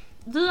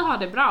 Vi har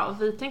det bra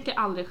och vi tänker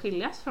aldrig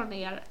skiljas från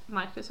er,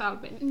 Marcus och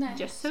Albin. Nej,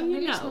 just so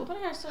you know. På det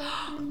här så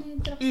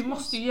vi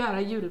måste ju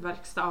göra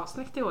julverksta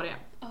avsnitt i år igen.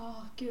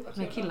 Gud vad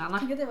med killarna.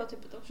 Tänk att det var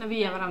typ ett år. När vi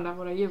ger varandra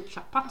våra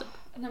julklappar typ.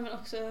 Nej, men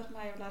också de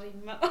här jävla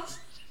rimmen.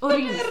 Och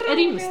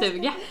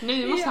rimstuga. Nu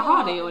vi måste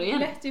ha det i år igen.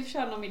 Lätt ju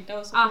förtjäna middag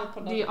och så på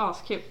det är ju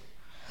askul.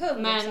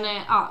 Men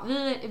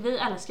vi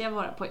älskar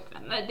våra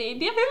pojkvänner. Det är det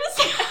vi vill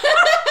säga.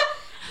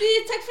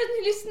 Tack för att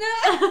ni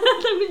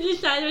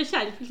lyssnar. Jag är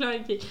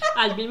kärleksförklaring till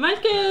Albin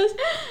Marcus.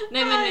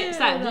 Nej men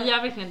så här, vi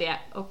gör verkligen det.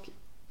 Och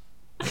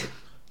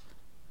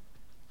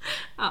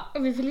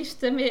och vi vill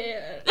lyssna med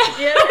er.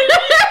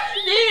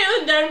 Ni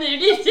undrar om ni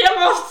lyssnar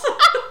med oss.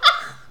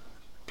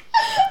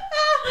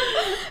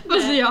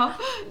 Alltså jag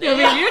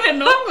vill ju det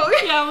någon gång.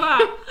 Jag bara.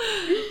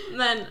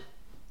 Men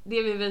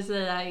det vi vill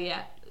säga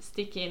är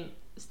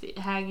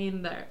hang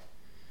in there.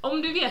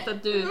 Om du vet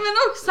att du men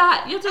också så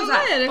här, jag tror så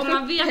här, om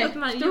man vet att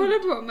man du håller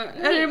på med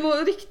är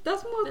det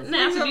riktas mot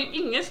nej alltså det är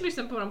ingen som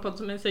lyssnar på vår podd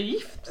som är så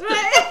gift.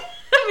 Nej,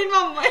 min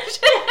mamma är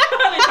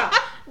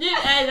du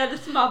är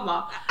hennes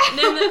mamma.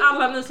 Nej men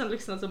alla ni som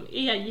lyssnar som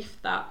är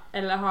gifta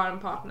eller har en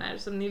partner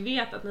som ni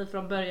vet att ni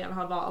från början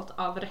har valt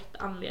av rätt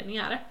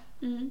anledningar.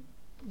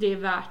 Det är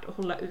värt att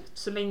hålla ut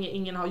så länge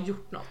ingen har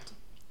gjort något.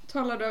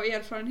 Talar du av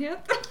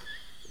erfarenhet?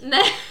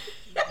 Nej.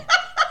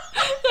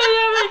 Jag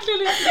gör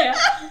verkligen inte det.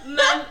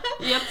 Men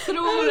jag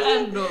tror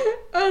ändå.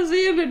 Alltså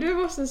Jenny, du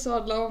måste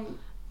sadla om.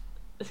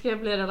 Ska jag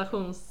bli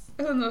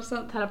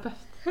relationsterapeut?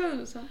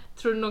 100%.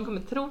 Tror du någon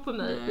kommer tro på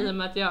mig i och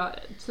med att jag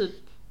typ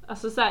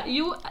alltså så här,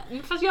 jo,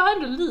 fast jag har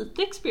ändå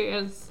lite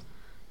experience.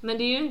 Men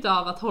det är ju inte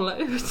av att hålla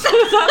ut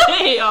utan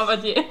det är av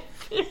att ge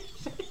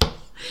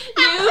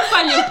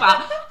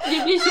Juppa.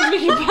 Det blir så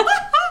mycket bättre.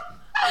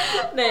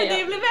 Nej,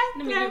 det blir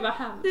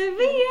bättre. Det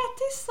vi är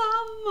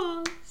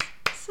tillsammans.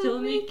 Så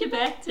mycket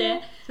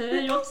bättre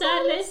för oss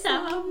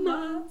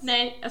allesammans.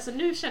 Nej, alltså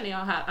nu känner jag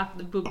här att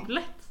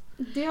bubblet.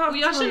 Och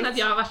jag känner att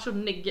jag har varit så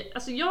negativ.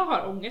 Alltså jag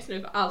har ångest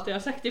nu för allt jag har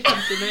sagt i 50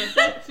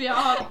 minuter. För jag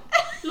har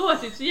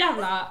låtit så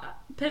jävla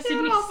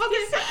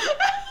pessimistisk.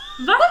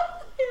 Va?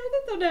 Jag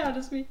vet inte om det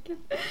hade smycken.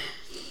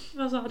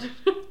 Vad sa du?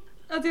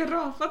 Att jag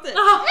rapat dig.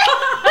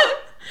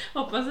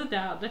 Hoppas att jag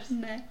hade.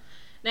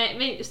 Nej,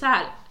 men så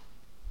här.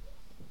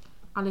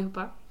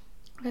 Allihopa.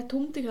 Det är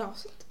tomt i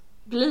glaset.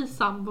 Bli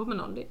sambo med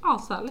någon, det är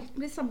asärligt.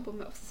 Bli sambo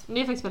med oss.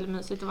 Det är faktiskt väldigt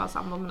mysigt att vara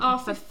sambo med någon. Ja,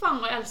 för fan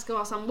vad jag älskar att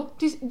vara sambo.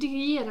 Det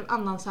ger en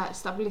annan så här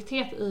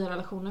stabilitet i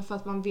relationen för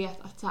att man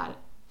vet att så här,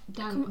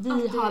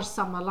 Vi har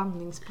samma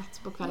landningsplats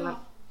på kvällen.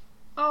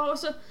 Ja, och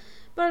så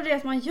bara det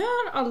att man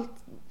gör allt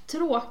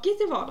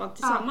tråkigt i vardagen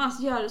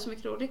tillsammans, gör det så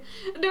mycket roligt.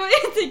 Det var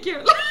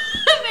jättekul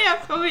när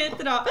jag kom hit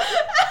idag.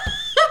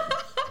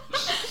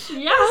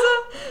 Ja.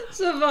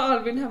 Så var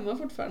Albin hemma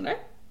fortfarande.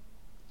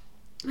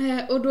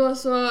 Och då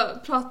så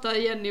pratade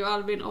Jenny och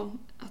Albin om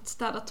att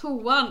städa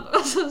toan.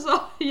 Och så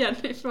sa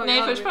Jenny frågade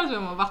Nej, först pratade vi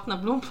om att vattna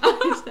blommor.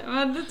 Just det,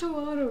 men det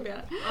toan var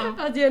roligare.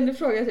 Att Jenny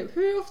frågade typ,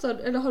 hur ofta,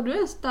 eller har du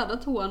ens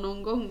städat toan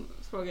någon gång?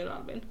 Frågade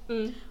Albin.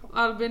 Och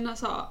Albin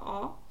sa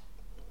ja.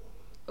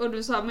 Och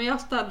du sa, men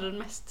jag städade den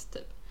mest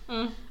typ.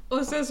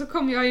 Och sen så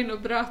kom jag in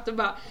och bröt och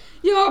bara,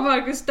 jag och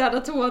Marcus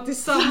städade toan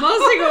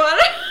tillsammans igår.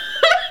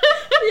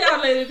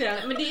 Jävla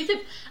irriterande. Men det är typ,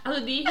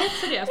 alltså det är helt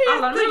seriöst.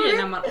 Alla de här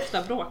grejerna man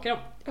ofta bråkar om.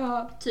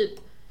 Ja. Typ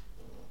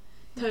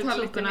ta ut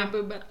soporna.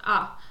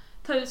 Ja.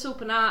 Ta ut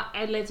soporna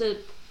eller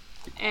typ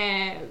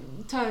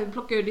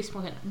plocka ur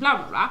diskmaskinen. Bla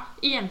bla bla.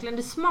 Egentligen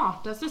det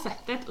smartaste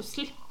sättet att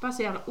slippa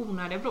så jävla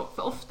onödiga bråk.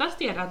 För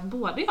oftast är det att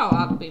både jag och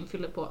Albin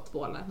fyller på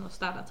tvålen och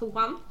städar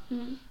toan.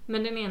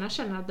 Men den ena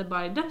känner att det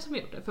bara är den som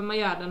gjort det. För man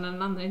gör det när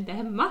den andra inte är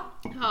hemma.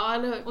 Ja,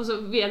 eller hur? Och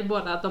så vet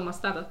båda att de har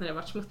städat när det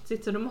varit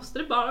smutsigt. Så då måste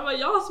det bara vara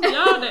jag som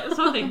gör det.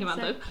 Så tänker man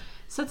typ.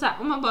 Så att så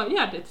här, om man bara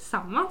gör det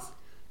tillsammans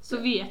så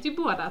vet ju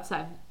båda att så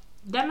här,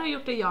 den har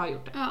gjort det, jag har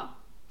gjort det.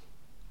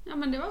 Ja,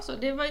 men det var så.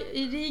 Det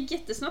gick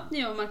jättesnabbt när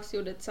jag och Max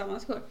gjorde det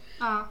tillsammans.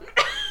 Ja.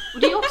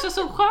 Och det är också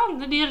så skönt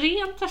när det är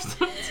rent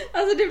efteråt.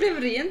 Alltså det blev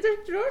rent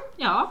efteråt.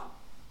 Ja.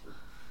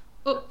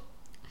 Och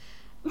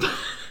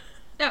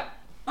ja,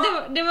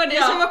 det var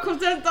det som var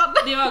kontentan.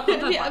 Det var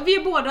kontentan. Vi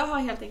båda har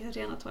helt enkelt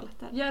rena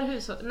toaletter. Gör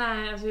hushåll.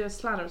 Nej, alltså jag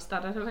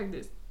slarvstädade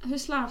faktiskt. Hur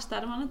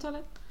slarvstädar man en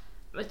toalett?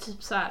 Men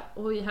typ så här,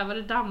 oj, här var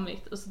det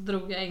dammigt och så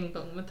drog jag en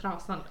gång med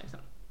trasan liksom.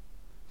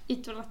 I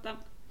toaletten?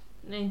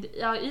 Nej, inte,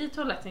 ja, i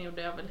toaletten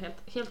gjorde jag väl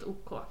helt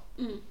OK.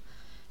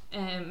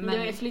 Men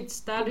det är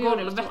flyttstäd på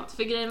golvet,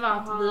 för grejen var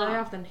att vi har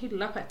haft en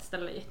hylla på ett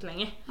ställe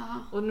jättelänge.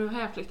 Och nu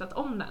har jag flyttat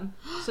om den.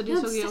 Så det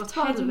såg ju åt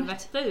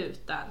helvete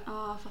ut där.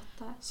 Ja,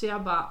 fattar. Så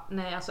jag bara,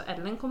 nej alltså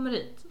Ellen kommer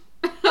hit.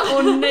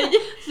 Nej.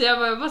 Så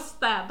jag bara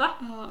städa.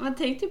 Ja, men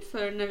tänk typ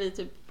för när vi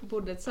typ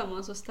bodde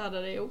tillsammans och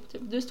städade ihop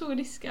typ. Du stod och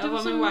diskade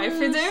och var med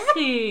wifi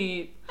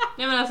typ.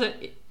 Nej men alltså,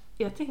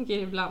 jag tänker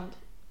ibland,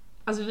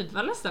 alltså vi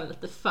var nästan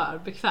lite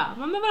för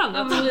bekväma med varandra.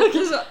 Ja, men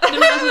lite så. Nej,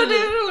 men alltså, det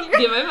är roligt.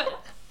 Det var ju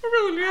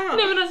roliga.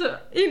 Nej men alltså,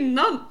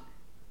 innan.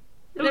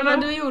 Nej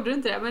men du gjorde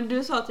inte det, men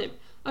du sa typ,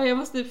 jag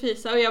måste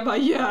fisa och jag bara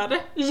gör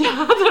det.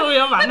 Ja, och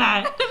jag bara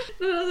nej.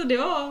 Men alltså det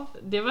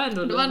var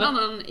ändå det var en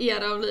annan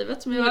era av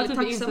livet som jag var väldigt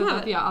tacksam över.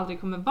 Att jag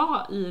aldrig kommer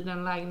vara i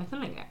den lägenheten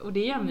längre. Och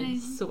det gör mig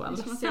så ledsen.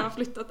 Som att jag har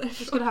flyttat därifrån.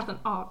 Jag skulle haft en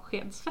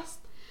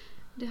avskedsfest.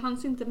 Det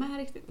hanns inte med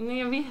riktigt. Nej,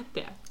 jag vet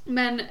det.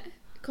 Men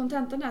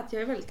kontentan är att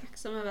jag är väldigt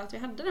tacksam över att vi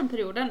hade den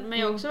perioden. Men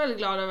jag är också väldigt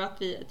glad över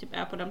att vi typ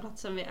är på den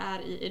platsen vi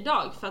är i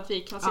idag. För att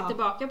vi kan se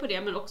tillbaka på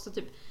det, men också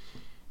typ,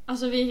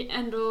 alltså vi är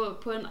ändå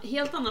på en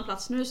helt annan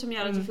plats nu som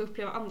gör att vi får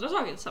uppleva andra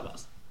saker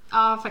tillsammans.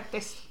 Ja,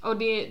 faktiskt. Och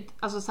det,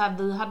 alltså så här,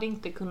 vi hade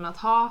inte kunnat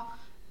ha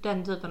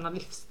den typen av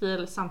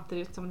livsstil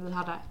samtidigt som vi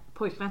hade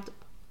pojkvän typ.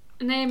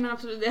 Nej men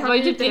absolut, det var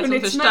ju typ det som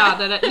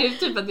förstörde det. Det är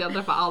typ att jag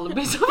träffade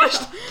Albin som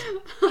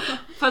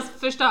fast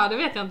förstörde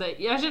vet jag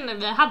inte. Jag känner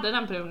vi hade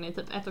den perioden i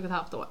typ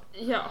 1,5 år.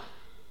 Ja.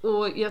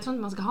 Och jag tror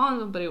inte man ska ha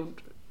en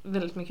period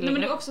väldigt mycket längre.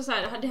 Nej, men det är också så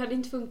här, det hade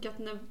inte funkat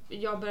när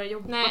jag började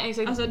jobba. Nej,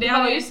 exakt. Alltså, det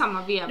var ju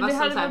samma veva som så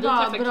här, vi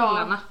träffade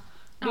killarna.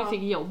 Du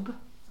fick jobb.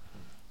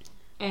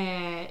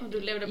 Och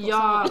du levde på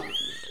jag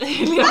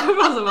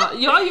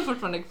är ju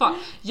fortfarande kvar.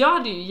 Jag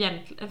hade ju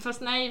egentligen,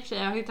 fast nej i och för sig,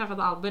 jag har ju träffat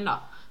Albin då.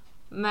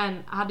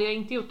 Men hade jag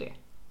inte gjort det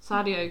så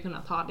hade jag ju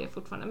kunnat ha det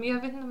fortfarande. Men jag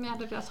vet inte om jag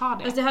hade velat ha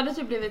det. Alltså det hade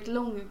typ blivit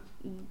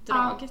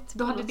långdraget.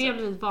 Då hade det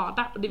blivit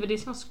vardag. Och det var det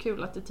som var så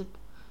kul att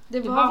det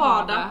var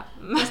vardag.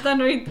 Fast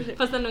ändå inte. Det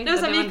var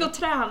så vi gick och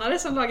tränade,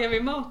 sen lagade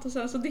vi mat och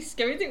sen så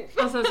diskade vi ihop.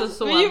 Och sen så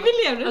sov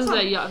vi levde så.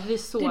 Vi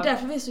sov. Det är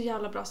därför vi är så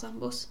jävla bra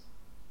sambos.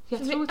 Jag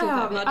tror inte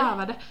att vi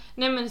övade.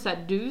 Nej men så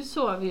här, du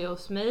sov ju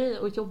hos mig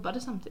och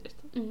jobbade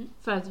samtidigt.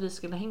 För att vi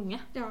skulle hänga.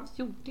 Ja.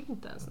 Gjorde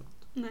inte ens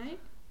något. Nej.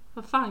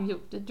 Vad fan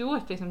gjorde du?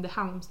 åt liksom det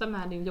Halmstad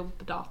med din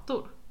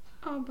jobbdator.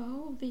 Ja,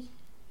 bara vi.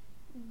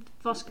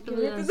 Vad skulle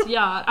vi ens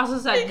göra? Alltså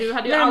så här, du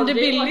hade ju aldrig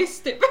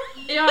Billis typ.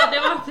 Ja, det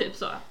var typ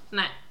så.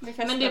 Nej. Vi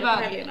festade på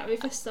helgerna. Vi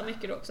festar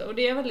mycket då också. Och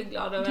det är jag väldigt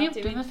glad över att vi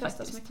inte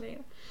festar så mycket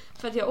längre.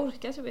 För att jag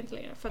orkar typ inte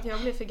längre. För att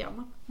jag blir för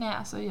gammal. Nej,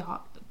 alltså hur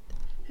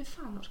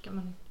fan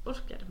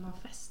orkade man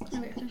festa?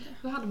 Jag vet inte.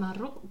 Hur hade man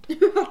råd?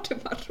 Hur hade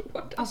man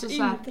råd? Alltså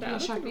så här,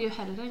 jag köper ju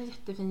hellre en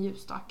jättefin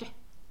ljusstake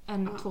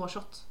än 2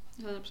 shots.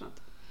 100%.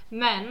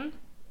 Men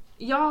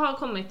jag har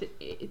kommit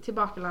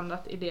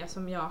tillbakalandat i det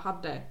som jag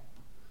hade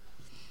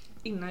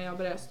innan jag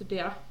började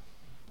studera.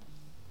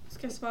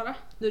 Ska jag svara?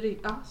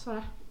 Ja,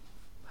 svara.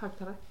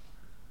 Högtalare.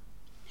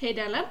 Hej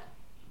Ellen.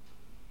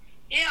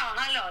 Ja,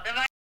 hallå, det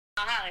var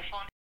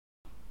härifrån.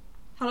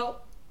 Hallå.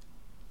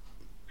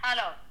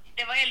 Hallå,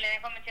 det var Ellen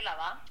jag kom till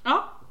va?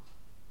 Ja.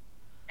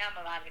 Ja,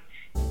 men vad härligt.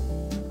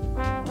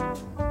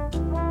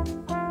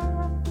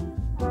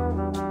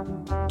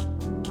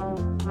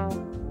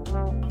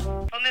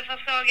 Om jag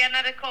förstår fråga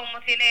när det kommer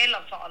till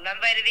elavtalen.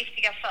 Vad är det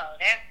viktiga för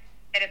er?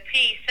 Är det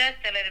priset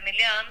eller är det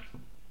miljön?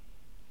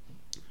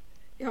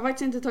 Jag har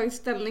faktiskt inte tagit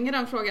ställning i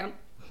den frågan.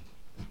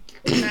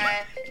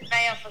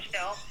 Nej, jag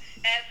förstår.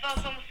 För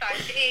som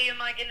sagt, det är ju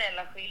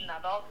marginella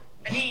skillnader.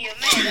 Men i och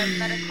med att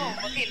när det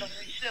kommer till oss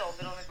så slår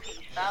vi dem med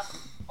priser.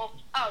 Och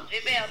allt vi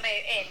ber med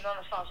en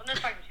någonstans och nu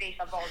faktiskt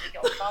visar vad vi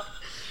går för.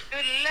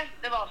 Skulle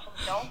det vara som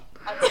så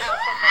att vi är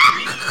så pass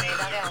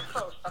missnöjda redan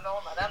första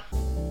månaden.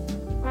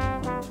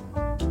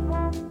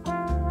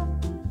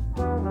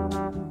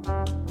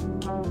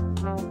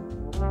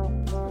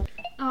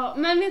 Ja,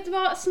 men vet du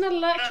vad?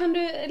 Snälla, kan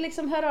du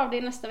liksom höra av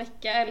dig nästa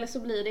vecka eller så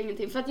blir det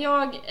ingenting. För att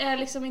jag är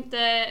liksom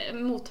inte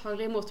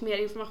mottaglig mot mer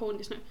information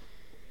just nu.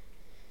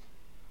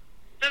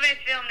 Då vet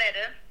vi om det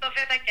du. Då får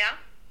jag tacka.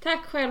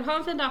 Tack själv, ha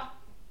en fin dag.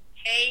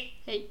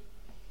 Hej. Hej.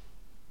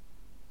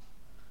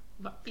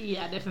 Vad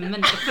är det för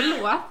människa?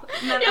 Förlåt.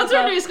 Men Jag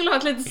trodde vi skulle ha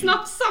ett lite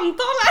snabbt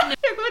samtal här.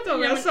 Jag kommer inte ihåg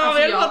vad jag sa.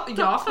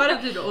 Jag fattar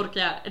att du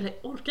orkar,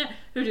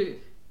 hur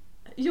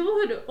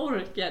du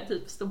orkar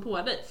typ stå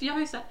på dig. För jag har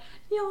ju såhär,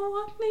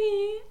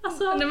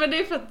 alltså. Nej men det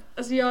är för att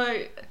alltså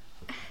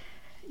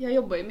jag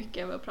jobbar ju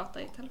mycket med att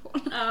prata i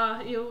telefon. Ja,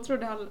 jo.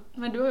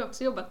 Men du har ju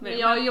också jobbat med det.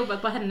 Jag har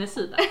jobbat på hennes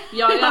sida.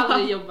 Jag har ju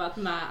aldrig jobbat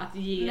med att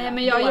ge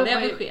dåliga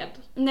besked.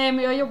 Nej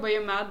men jag jobbar ju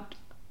med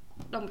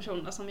de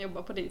personerna som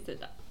jobbar på din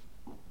sida.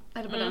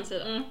 Eller på den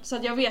sidan. Så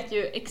att jag vet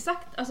ju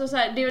exakt, alltså så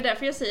här, det är ju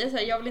därför jag säger så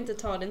här, jag vill inte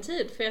ta din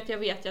tid. För att jag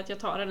vet ju att jag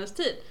tar hennes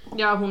tid.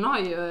 Ja, hon har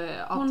ju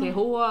ATH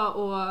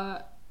och...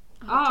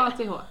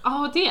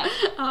 AHT.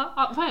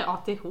 Ja. Vad är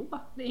ATH?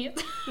 Det är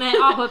inget. Nej,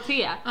 AHT.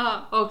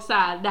 Och så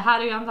här, det här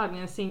är ju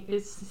antagligen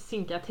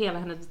synkat hela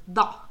hennes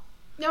dag.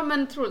 Ja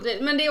men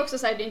troligt. Men det är också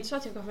så här, det är inte så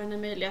att jag gav henne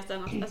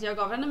möjligheten att jag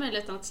gav henne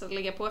möjligheten att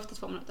lägga på efter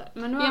 2 minuter.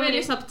 Men nu har vi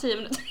lyssnat på 10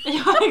 minuter.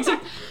 Ja,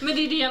 exakt. Men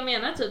det är det jag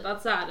menar typ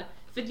att så här,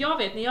 för jag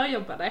vet när jag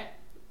jobbade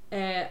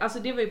alltså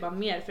det var ju bara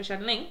mer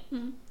försäljning.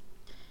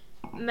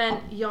 Men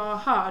jag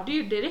hörde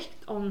ju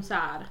direkt om så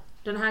här,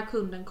 den här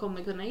kunden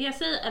kommer kunna ge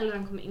sig eller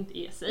den kommer inte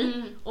ge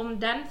sig. Om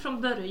den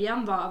från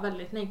början var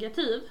väldigt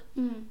negativ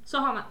så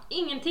har man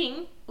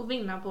ingenting att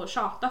vinna på att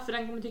tjata. För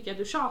den kommer tycka att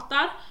du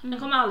tjatar. Den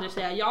kommer aldrig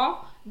säga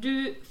ja.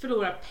 Du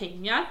förlorar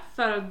pengar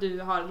för att du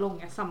har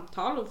långa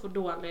samtal och får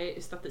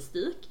dålig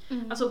statistik.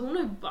 Alltså hon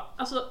är bara...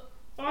 Alltså,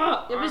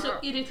 jag blir så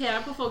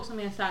irriterad på folk som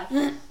är så här.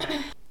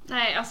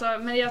 Nej, alltså,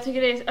 men jag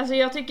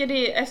tycker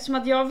det är, eftersom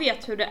att jag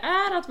vet hur det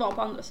är att vara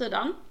på andra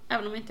sidan,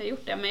 även om jag inte har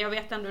gjort det, men jag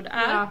vet ändå hur det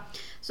är,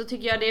 så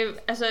tycker jag det är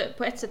alltså,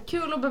 på ett sätt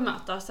kul att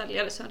bemöta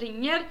säljare som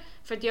ringer,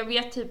 för att jag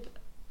vet typ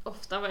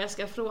ofta vad jag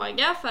ska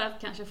fråga för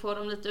att kanske få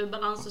dem lite ur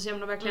balans och se om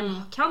de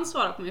verkligen kan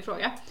svara på min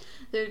fråga.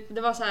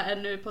 Det var så här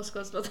nu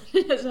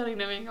postkodslotteriet så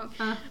ringde jag en gång.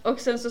 Och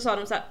sen så sa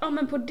de så här,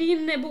 men på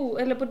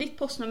på ditt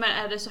postnummer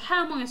är det så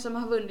här många som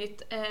har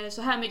vunnit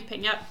så här mycket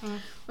pengar.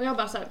 Och jag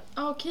bara så här,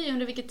 okej,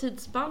 under vilket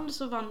tidsband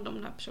så vann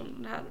de här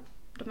personerna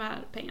de här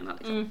pengarna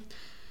liksom.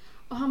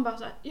 Och han bara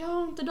så här, jag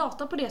har inte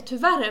data på det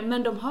tyvärr,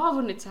 men de har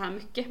vunnit så här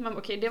mycket. Men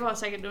okej, det var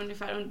säkert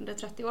ungefär under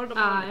 30 år de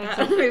har vunnit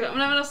det här.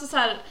 Men alltså så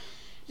här,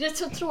 det är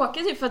så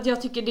tråkigt typ, för att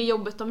jag tycker det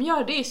jobbet de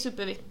gör, det är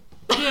superviktigt.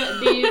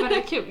 Det är ju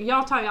väldigt kul.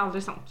 Jag tar ju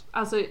aldrig sånt.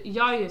 Alltså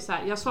jag är ju så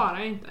här, jag svarar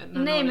ju inte.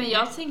 Nej, men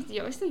jag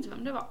visste inte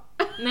vem det var.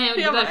 Nej,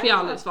 det är därför jag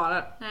aldrig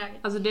svarar. Nej, okay.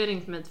 Alltså det har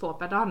ringt mig 2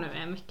 per dag nu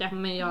en vecka,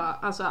 men jag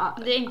alltså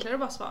det är enklare att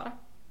bara svara.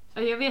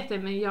 Jag vet det,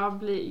 men jag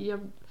blir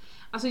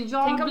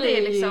tänk om det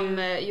är liksom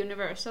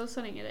Universal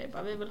som ringer dig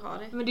bara, vi vill ha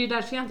det. Men det är ju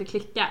därför jag inte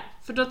klickar.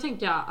 För då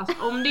tänker jag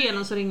att om det är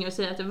någon som ringer och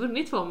säger att jag har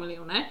vunnit 2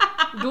 miljoner,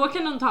 då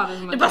kan de ta det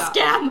som att det bara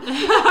scam!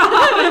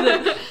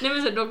 Nej,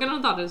 men så, då kan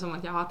de ta det som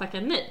att jag har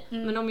tackat nej.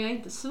 Men om jag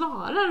inte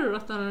svarar och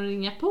låter dem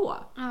ringa på,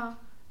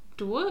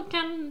 då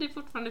kan det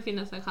fortfarande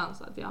finnas en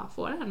chans att jag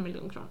får 1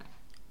 miljon kronor.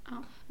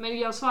 Men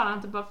jag svarar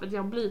inte bara för att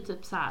jag blir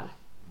typ så här.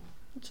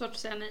 Svårt att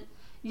säga nej.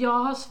 Jag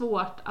har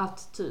svårt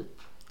att typ...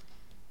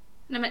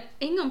 Nej, men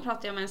en gång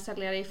pratade jag med en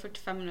säljare i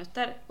 45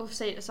 minuter och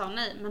sa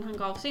nej, men han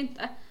gav sig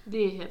inte. Det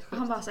är helt sjukt.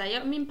 Han bara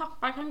såhär, min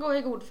pappa kan gå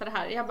i god för det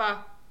här. Jag bara,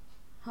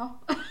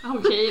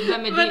 okej,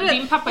 men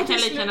din pappa kan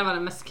lika gärna vara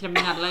den mest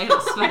kriminella i hela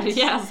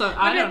Sverige. Alltså, I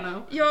don't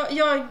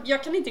know.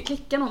 Jag kan inte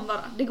klicka någon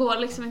bara. Det går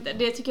liksom inte.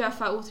 Det tycker jag är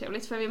för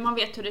otrevligt, för man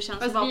vet hur det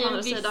känns att vara på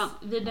andra sidan.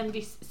 Vid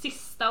den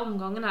sista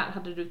omgången här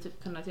hade du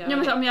typ kunnat göra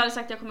men om jag hade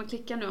sagt att jag kommer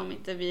klicka nu om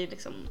inte vi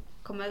liksom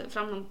kommer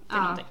fram till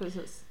någonting.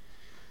 Precis.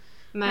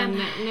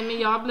 Men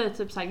jag blir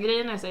typ så här,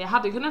 grejen är så här, jag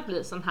hade kunnat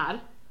bli sån här,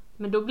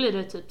 men då blir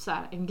det typ så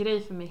här en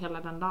grej för mig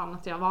hela den dagen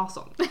att jag var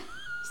sån.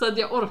 Så att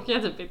jag orkar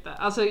typ inte.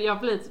 Alltså jag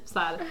blir typ så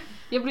här,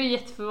 jag blev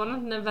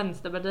jätteförvånad när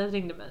Vänsterpartiet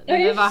ringde mig när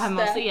jag var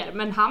hemma hos er,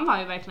 men han var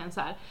ju verkligen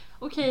så här: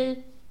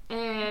 okej,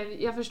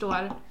 jag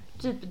förstår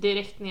typ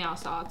direkt när jag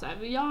sa att så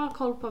här, jag har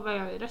koll på vad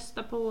jag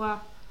röstar på.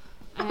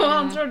 Och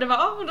han trodde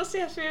bara, men då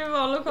ses vi i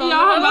vallokalen. Ja,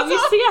 han bara, vi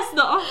ses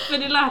då. För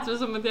det lät ju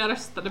som att jag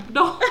röstade på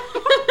dem.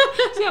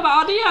 Så jag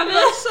bara, det gör vi.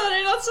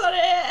 Sorry.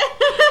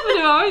 Men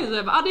det var ju så,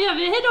 jag bara, det gör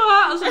vi,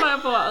 hejdå. Och så var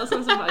jag på, och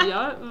sen så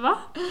bara, va?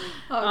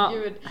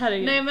 Gud.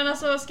 Herregud. Nej, men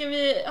alltså ska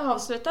vi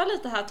avsluta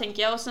lite här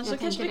tänker jag. Och sen så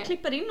kanske vi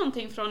klipper in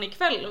någonting från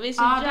ikväll. Och vi är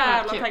så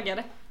jävla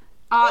taggade.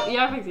 Ja,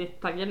 jag är faktiskt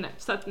jättetaggad nu.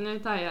 Så att nu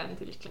tar jag en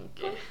till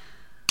klunka.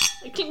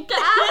 Klunka!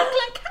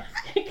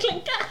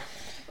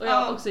 Och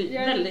jag är också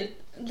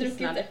väldigt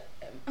kissnödig.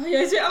 Jag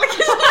är så jävla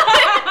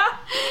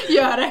kissnödig.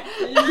 Gör det.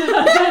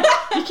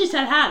 Du kissar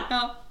här.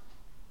 Ja.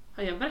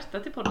 Har jag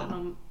berättat i podden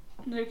om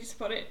när du kissar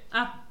på dig?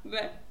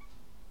 Nej,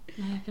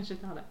 jag kanske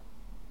inte har det.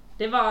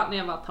 Det var när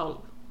jag var 12.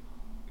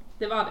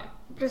 Det var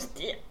det. Plus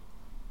 10.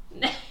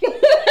 Nej.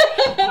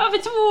 Det var för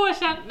 2 år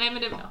sedan. Nej,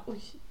 men det var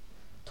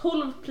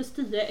 12 plus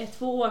 10 är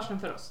 2 år sedan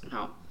för oss.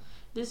 Ja.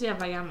 Det är så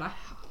jävla gamla.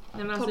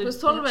 Nej, men 12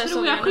 plus 12 är jag så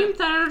tror jag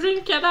skymtar en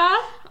rynka där.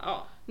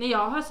 Ja. Nej,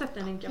 jag har sett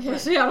en rynka på Jag är det.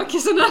 så jävla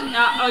kissnödig.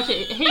 Ja,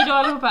 okej. Hej då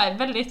allihopa.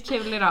 Väldigt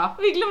kul idag.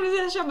 Vi glömde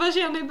säga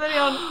tjabba i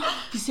början.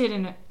 Vi ser det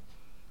nu.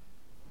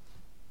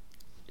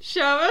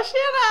 Tjabba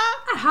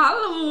tjena!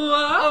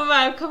 Hallå! Och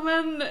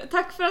välkommen.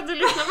 Tack för att du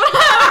lyssnar på det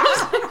här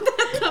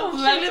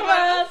avsnittet.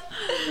 Välkommen!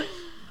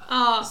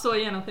 Ja. Så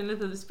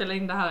genomskinligt att vi spelar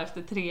in det här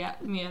efter 3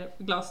 mer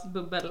glas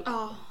bubbel.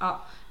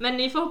 Ja. Men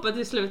ni får hoppa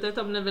till slutet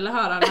om ni vill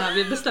höra när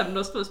vi bestämde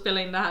oss för att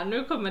spela in det här.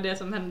 Nu kommer det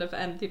som hände för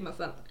 1 timme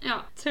sedan. Ja.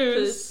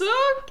 Tuss.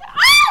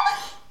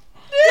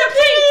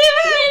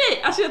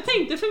 Nej! Alltså jag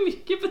tänkte för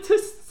mycket på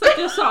tuss så att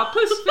jag sa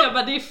puss för jag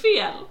bara det är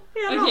fel.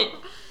 Ja. Okej.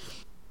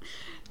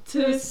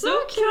 Tuss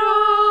och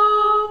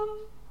kram.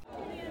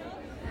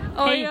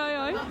 Oj.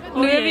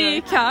 Nu är vi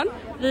i Cannes.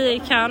 Vi är i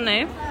Cannes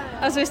nu.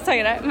 Alltså vi är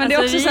taggade. Men det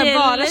är också så här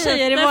bara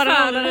tjejer i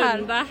våra ålder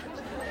här.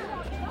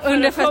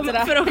 Under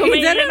fötterna. För att komma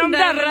in genom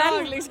dörren.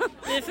 dörren. Liksom.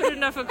 Vi är för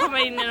runda för att komma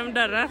in genom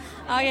dörren.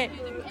 Okej,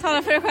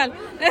 tala för dig själv.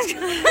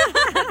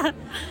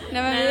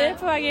 Nej men vi är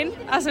på väg in.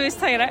 Alltså vi är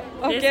taggade.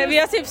 Och vi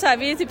har typ så här,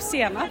 vi är typ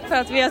sena. För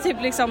att vi har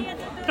typ liksom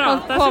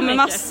hållit på med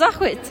massa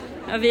skit.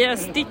 Ja, vi har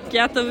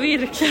stickat och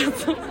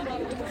virkat.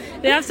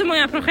 Vi har så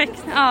många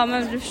projekt. Ja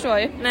men du förstår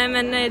ju. Nej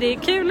men det är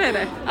kul är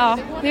det. Ja,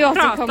 vi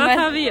återkommer. Pratat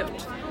har vi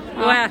gjort.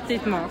 Och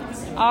ätit mat.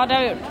 Ja det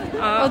har vi gjort.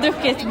 Ja. Och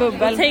druckit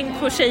bubbel. Och tänk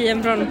på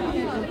tjejen från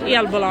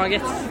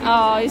elbolaget.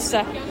 Ja just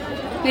det.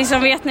 Ni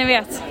som vet, ni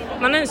vet.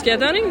 Man önskar att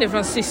den ringde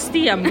från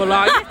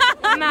Systembolaget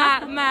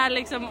med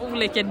liksom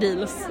olika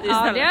deals istället.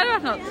 Ja det hade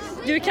varit något.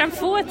 Du kan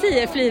få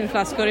 10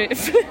 flinflaskor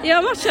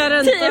Jag matchar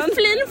runt 10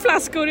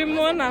 flinflaskor i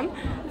månaden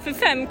för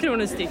 5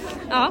 kronor styck.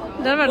 Ja,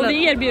 det hade varit Och något.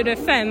 vi erbjuder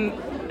 5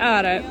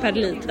 öre per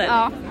liter.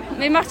 Ja,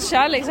 vi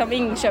matchar liksom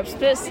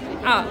inköpspris.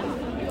 Ja.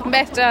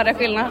 Bättre öre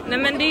skillnad. Nej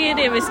men det är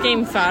det vi ska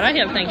införa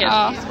helt enkelt.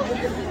 Ja.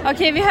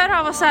 Okej, vi hör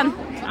av oss sen.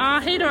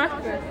 Ja, hej då.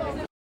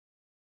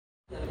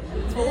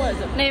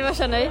 Nej, vad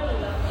känner du?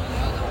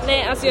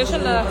 Nej, alltså jag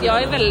känner att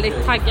jag är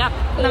väldigt taggad.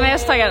 Nej, men jag är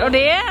så taggad. Och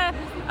det är...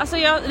 Alltså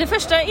det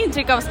första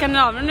intrycket av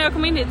Skandinavien när jag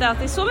kom in hit är att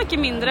det är så mycket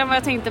mindre än vad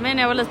jag tänkte mig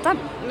när jag var liten.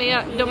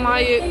 Men de har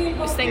ju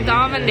stängt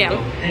av en del.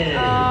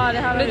 Ja, det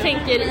har Du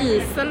tänker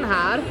isen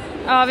här.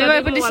 Ja, vi Så var ju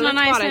det på Disney målet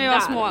Nice varit när vi var där.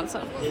 små alltså.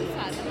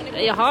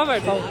 Jag har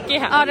varit på hockey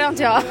här. Ja, det har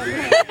inte jag.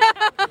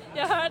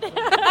 Jag hörde.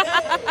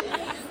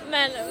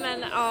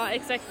 men ja,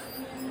 exakt.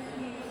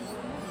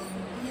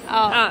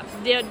 Ja.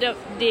 Ja,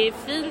 det är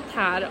fint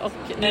här och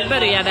nu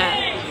börjar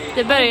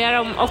det börjar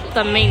om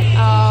 8 min.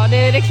 Ja, det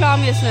är reklam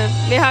just nu.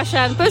 Vi hörs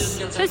sen. Puss!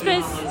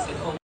 Puss.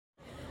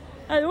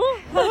 Hallå?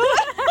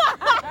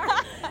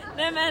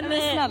 Nej men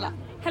Snälla.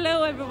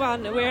 hello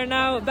everyone, we are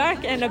now back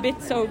and a bit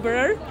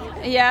soberer.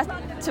 Ja,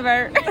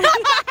 tyvärr.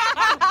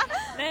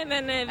 Nej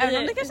men Även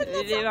om det kanske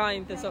lät så. vi var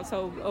inte så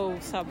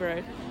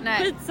soberer. Nej.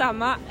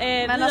 Skitsamma. Men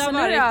vi alltså har nu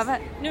är det över.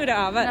 Nu är det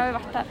över. Nu har vi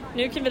varit där.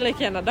 Nu kan vi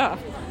lika gärna dö.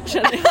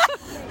 Känner jag.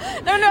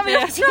 Nej, men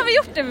nu har vi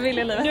gjort det vi vill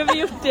i livet. Nu har vi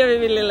gjort det vi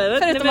vill i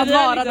livet. Förutom Nej, att men vi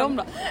har vara liksom-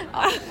 dem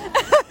då.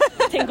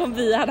 Tänk om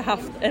vi hade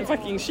haft en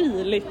fucking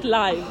kyligt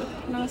live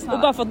och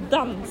bara fått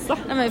dansa.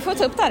 Nej, men vi får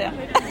ta upp det här, ja.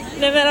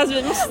 Nej men alltså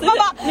vi måste...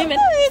 Mamma, nej men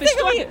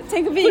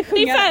tänk om vi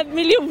sjunger. 45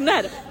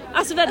 miljoner!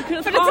 Alltså vi hade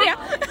kunnat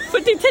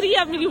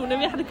 43 miljoner,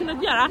 vi hade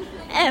kunnat göra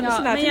en Ja,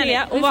 sån här men Jenny,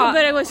 turné vi och får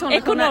börja gå vara i sån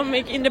lektioner.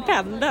 economic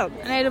independent.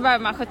 Nej, då börjar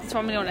man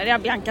 72 miljoner. Det har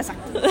Bianca sagt.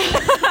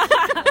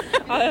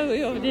 Ja,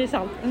 det är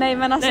sant. Nej,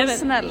 men alltså Nej, men-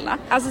 snälla.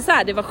 Alltså så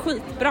här, det var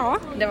skitbra.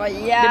 Det var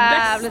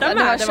jävligt. bästa Det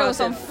var med det show var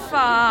som typ-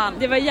 fan.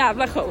 Det var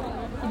jävla show.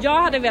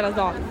 Jag hade velat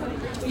vara...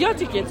 Jag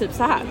tycker typ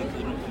så här.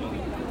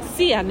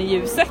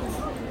 Scenljuset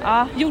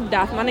Ja. gjorde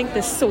att man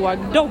inte såg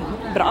dem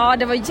bra. Ja,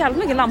 det var jävligt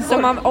mycket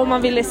lampor. Så om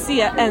man ville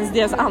se ens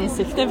deras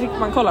ansikten fick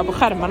man kolla på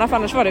skärmarna för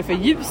annars var det för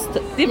ljust.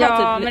 Det var ja,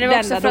 typ men det var det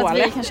också enda för att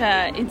dåliga. vi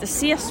kanske inte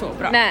ser så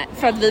bra. Nej,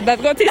 för att vi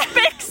behövde gå till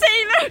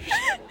Specsavers.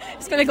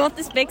 Skulle gått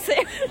till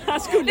Specsavers. Han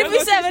skulle Det ha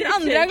finns gått till även andra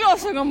Specsavers.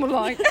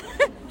 glasögonbolag.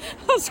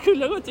 Han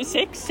skulle ha gått till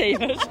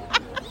Sexsavers.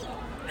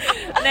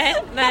 Nej,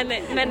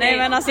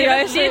 men alltså jag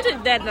är så... det är typ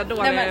det enda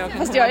dåliga Nej, jag men, kan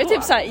fast komma jag är på.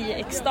 typ så här i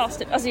extas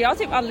typ. Alltså jag har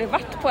typ aldrig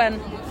varit på en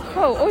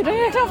show. Oj, då är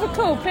jag klar för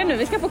Coldplay nu.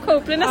 Vi ska på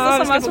Coldplay nästa Ja,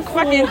 vi sommar. ska Så på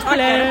fucking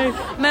Coldplay. tackar.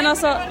 Men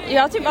alltså,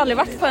 jag har typ aldrig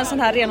varit på en sån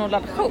här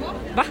renodlad show.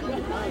 Va?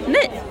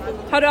 Nej.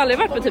 Har du aldrig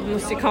varit på typ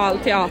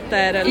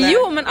musikalteater eller?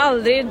 Jo, men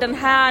aldrig den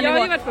här Jag har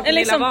ju nivån. varit på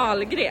Eller Pernilla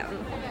Wahlgren.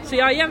 Så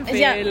jag jämför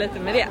Ja. ju lite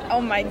med det.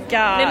 Oh my god.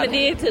 Nej men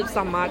det är typ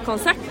samma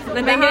koncept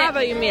Men det här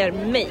var ju mer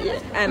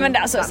mig än men det,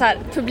 alltså så här,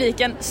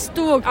 publiken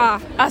stod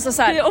alltså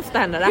så här,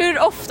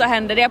 hur ofta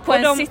händer det på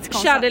en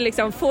sitcom? De körde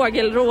liksom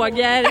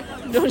Fågelroger,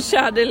 de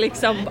körde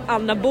liksom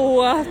Anna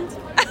Båt.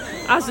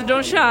 Alltså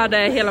de körde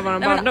hela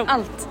våran barndom.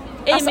 Allt.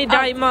 Amy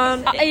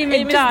Diamond,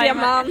 Amy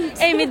Diamond,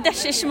 Amy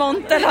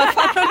Deschimont eller vad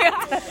fan de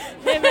heter.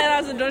 Nej men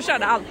alltså de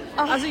körde allt.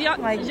 Alltså jag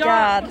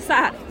så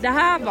här, det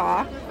här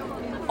var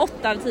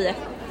 8 av 10.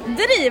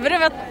 Driver du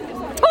med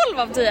 12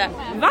 av 10?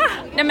 Va?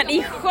 Nej men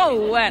i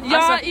showen. Ja,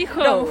 alltså, i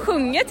show. De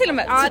sjunger till och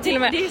med. Ja, så till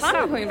och med det är han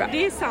sant. sjunger bra.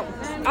 Det är sant.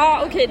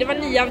 Ja okej, det var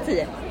 9 av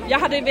 10. Jag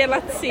hade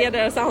velat se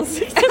deras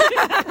ansikten.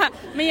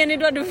 Men Jenny,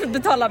 då hade du fått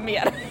betala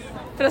mer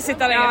för att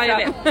sitta längre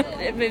fram.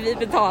 Men vi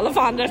betalar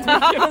fan rätt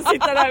mycket för att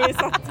sitta där vi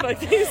satt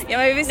faktiskt. Ja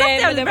men vi satt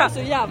jävligt bra. Så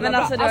jävla men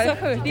bra. alltså det var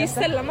sjukt. Det är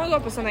sällan man går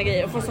på såna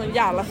grejer och får sån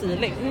jävla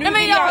feeling. Nu nej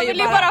men jag vill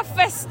ju bara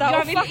festa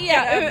och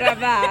fucka över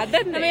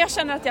världen. Nej men jag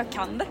känner att jag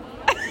kan det.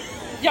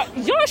 Ja,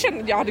 jag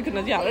kände att jag hade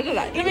kunnat göra det där.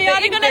 Nej, men jag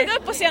hade kunnat gå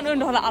upp på scen och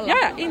underhålla alla. Ja,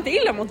 inte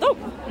illa mot dem.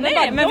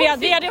 Nej, men vi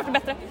hade gjort det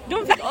bättre.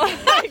 De fick,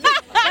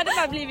 det hade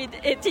bara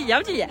blivit 10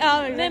 av 10.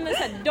 Ja, nej men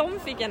så här, de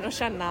fick ändå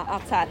känna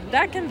att så här,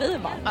 där kan vi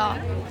vara. Ja.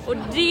 Och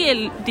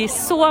det är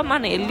så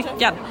man är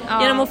lyckad.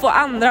 Genom att få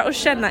andra att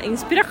känna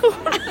inspiration.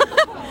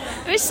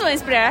 Vi är så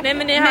inspirerade. Nej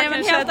men ni har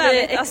kanske helt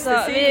ärligt,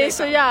 alltså, vi är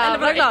så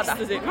jävla glada.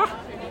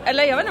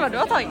 Eller jag vet inte vad du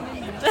har tagit.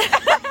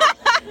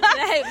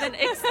 Nej men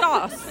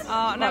extas.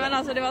 Ja, nej men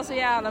alltså det var så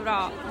jävla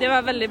bra. Det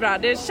var väldigt bra.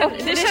 Det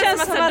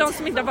känns som att de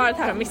som inte har varit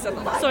här har missat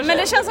något. Men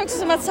det känns också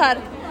som att så här,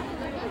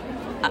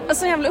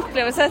 alltså jävla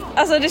upplevelse.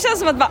 Alltså det känns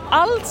som att bara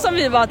allt som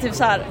vi var typ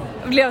så här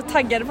blev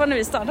taggade på när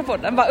vi startade på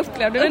den bara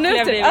upplevde vi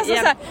nu typ. Alltså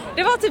så här,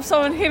 det var typ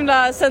som en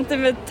himla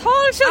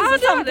sentimental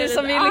känsla samtidigt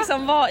som vi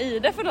liksom var i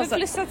det för något sätt.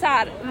 Plus att så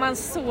här, man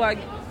såg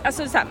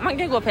alltså så här, man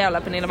kan gå på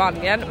jävla Pernilla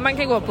Wahlgren, man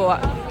kan gå på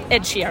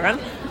Ed Sheeran.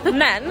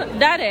 Men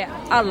där är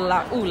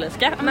alla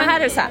olika. Men här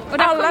är det så här, och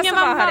där alla som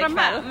var här ikväll,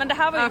 med. men det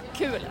här var ju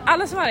kul.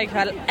 Alla som var här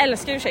ikväll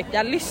älskar Ursäkta.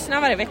 Jag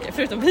lyssnar varje vecka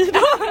förutom vi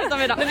idag.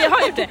 Men vi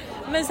har gjort det.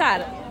 Men så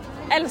här,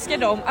 älskar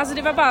dem. Alltså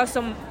det var bara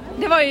som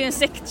det var ju en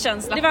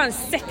sektkänsla. Det var en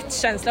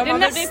sektkänsla. Det är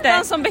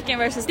nästan som Becken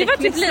vs. Det var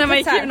typ lite när man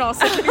gick i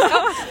gymnasiet.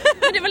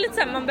 Men det var lite så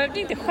här, man behövde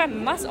inte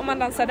skämmas om man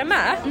dansade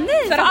med.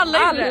 Nej, för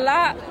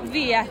alla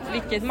vet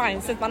vilket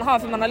mindset man har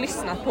för man har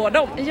lyssnat på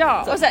dem.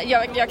 Ja, och så här,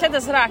 jag kan inte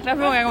ens räkna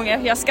hur många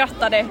gånger jag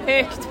skrattade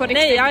högt på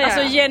riktigt. Nej,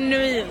 alltså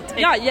genuint.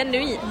 Ja,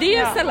 genuint. Det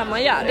är sällan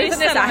man gör. Det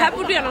är så här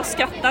borde jag nog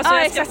skratta. Så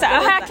jag skrattar.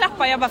 Här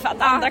klappar jag bara för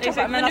att andra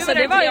klappar. Men alltså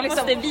det var ju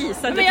liksom måste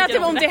visa att men jag har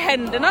typ ont i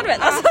händerna, du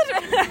vet. Alltså,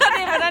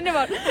 det var den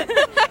nivån.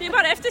 Det är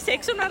bara efter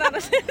 600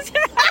 annars.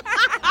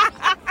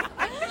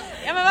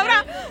 Ja men vad bra.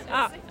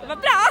 Ja, vad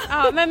bra.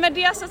 Ja, men med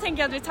det så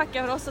tänker jag att vi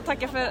tackar för oss och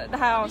tackar för det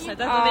här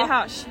avsnittet och vi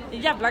hörs.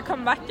 Jävla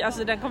comeback,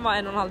 alltså den kommer vara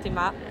 1,5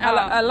 timme.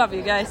 I love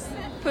you guys.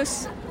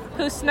 Puss.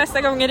 Puss,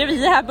 nästa gång är det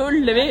vi här på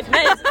Ullevi.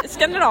 Nej,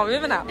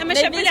 Skandinavien menar jag. Ja,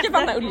 nej, vi ska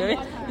vara Ullevi.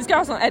 Vi ska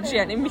ha sån Ed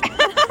Sheeran i mitten.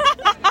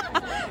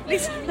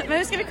 Men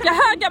hur ska vi komma?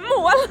 Höga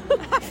mål.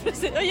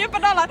 Precis, och djupa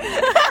dalar.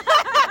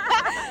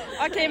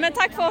 Okej, men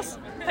tack för oss.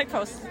 Tack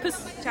för oss.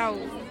 Puss. Ciao.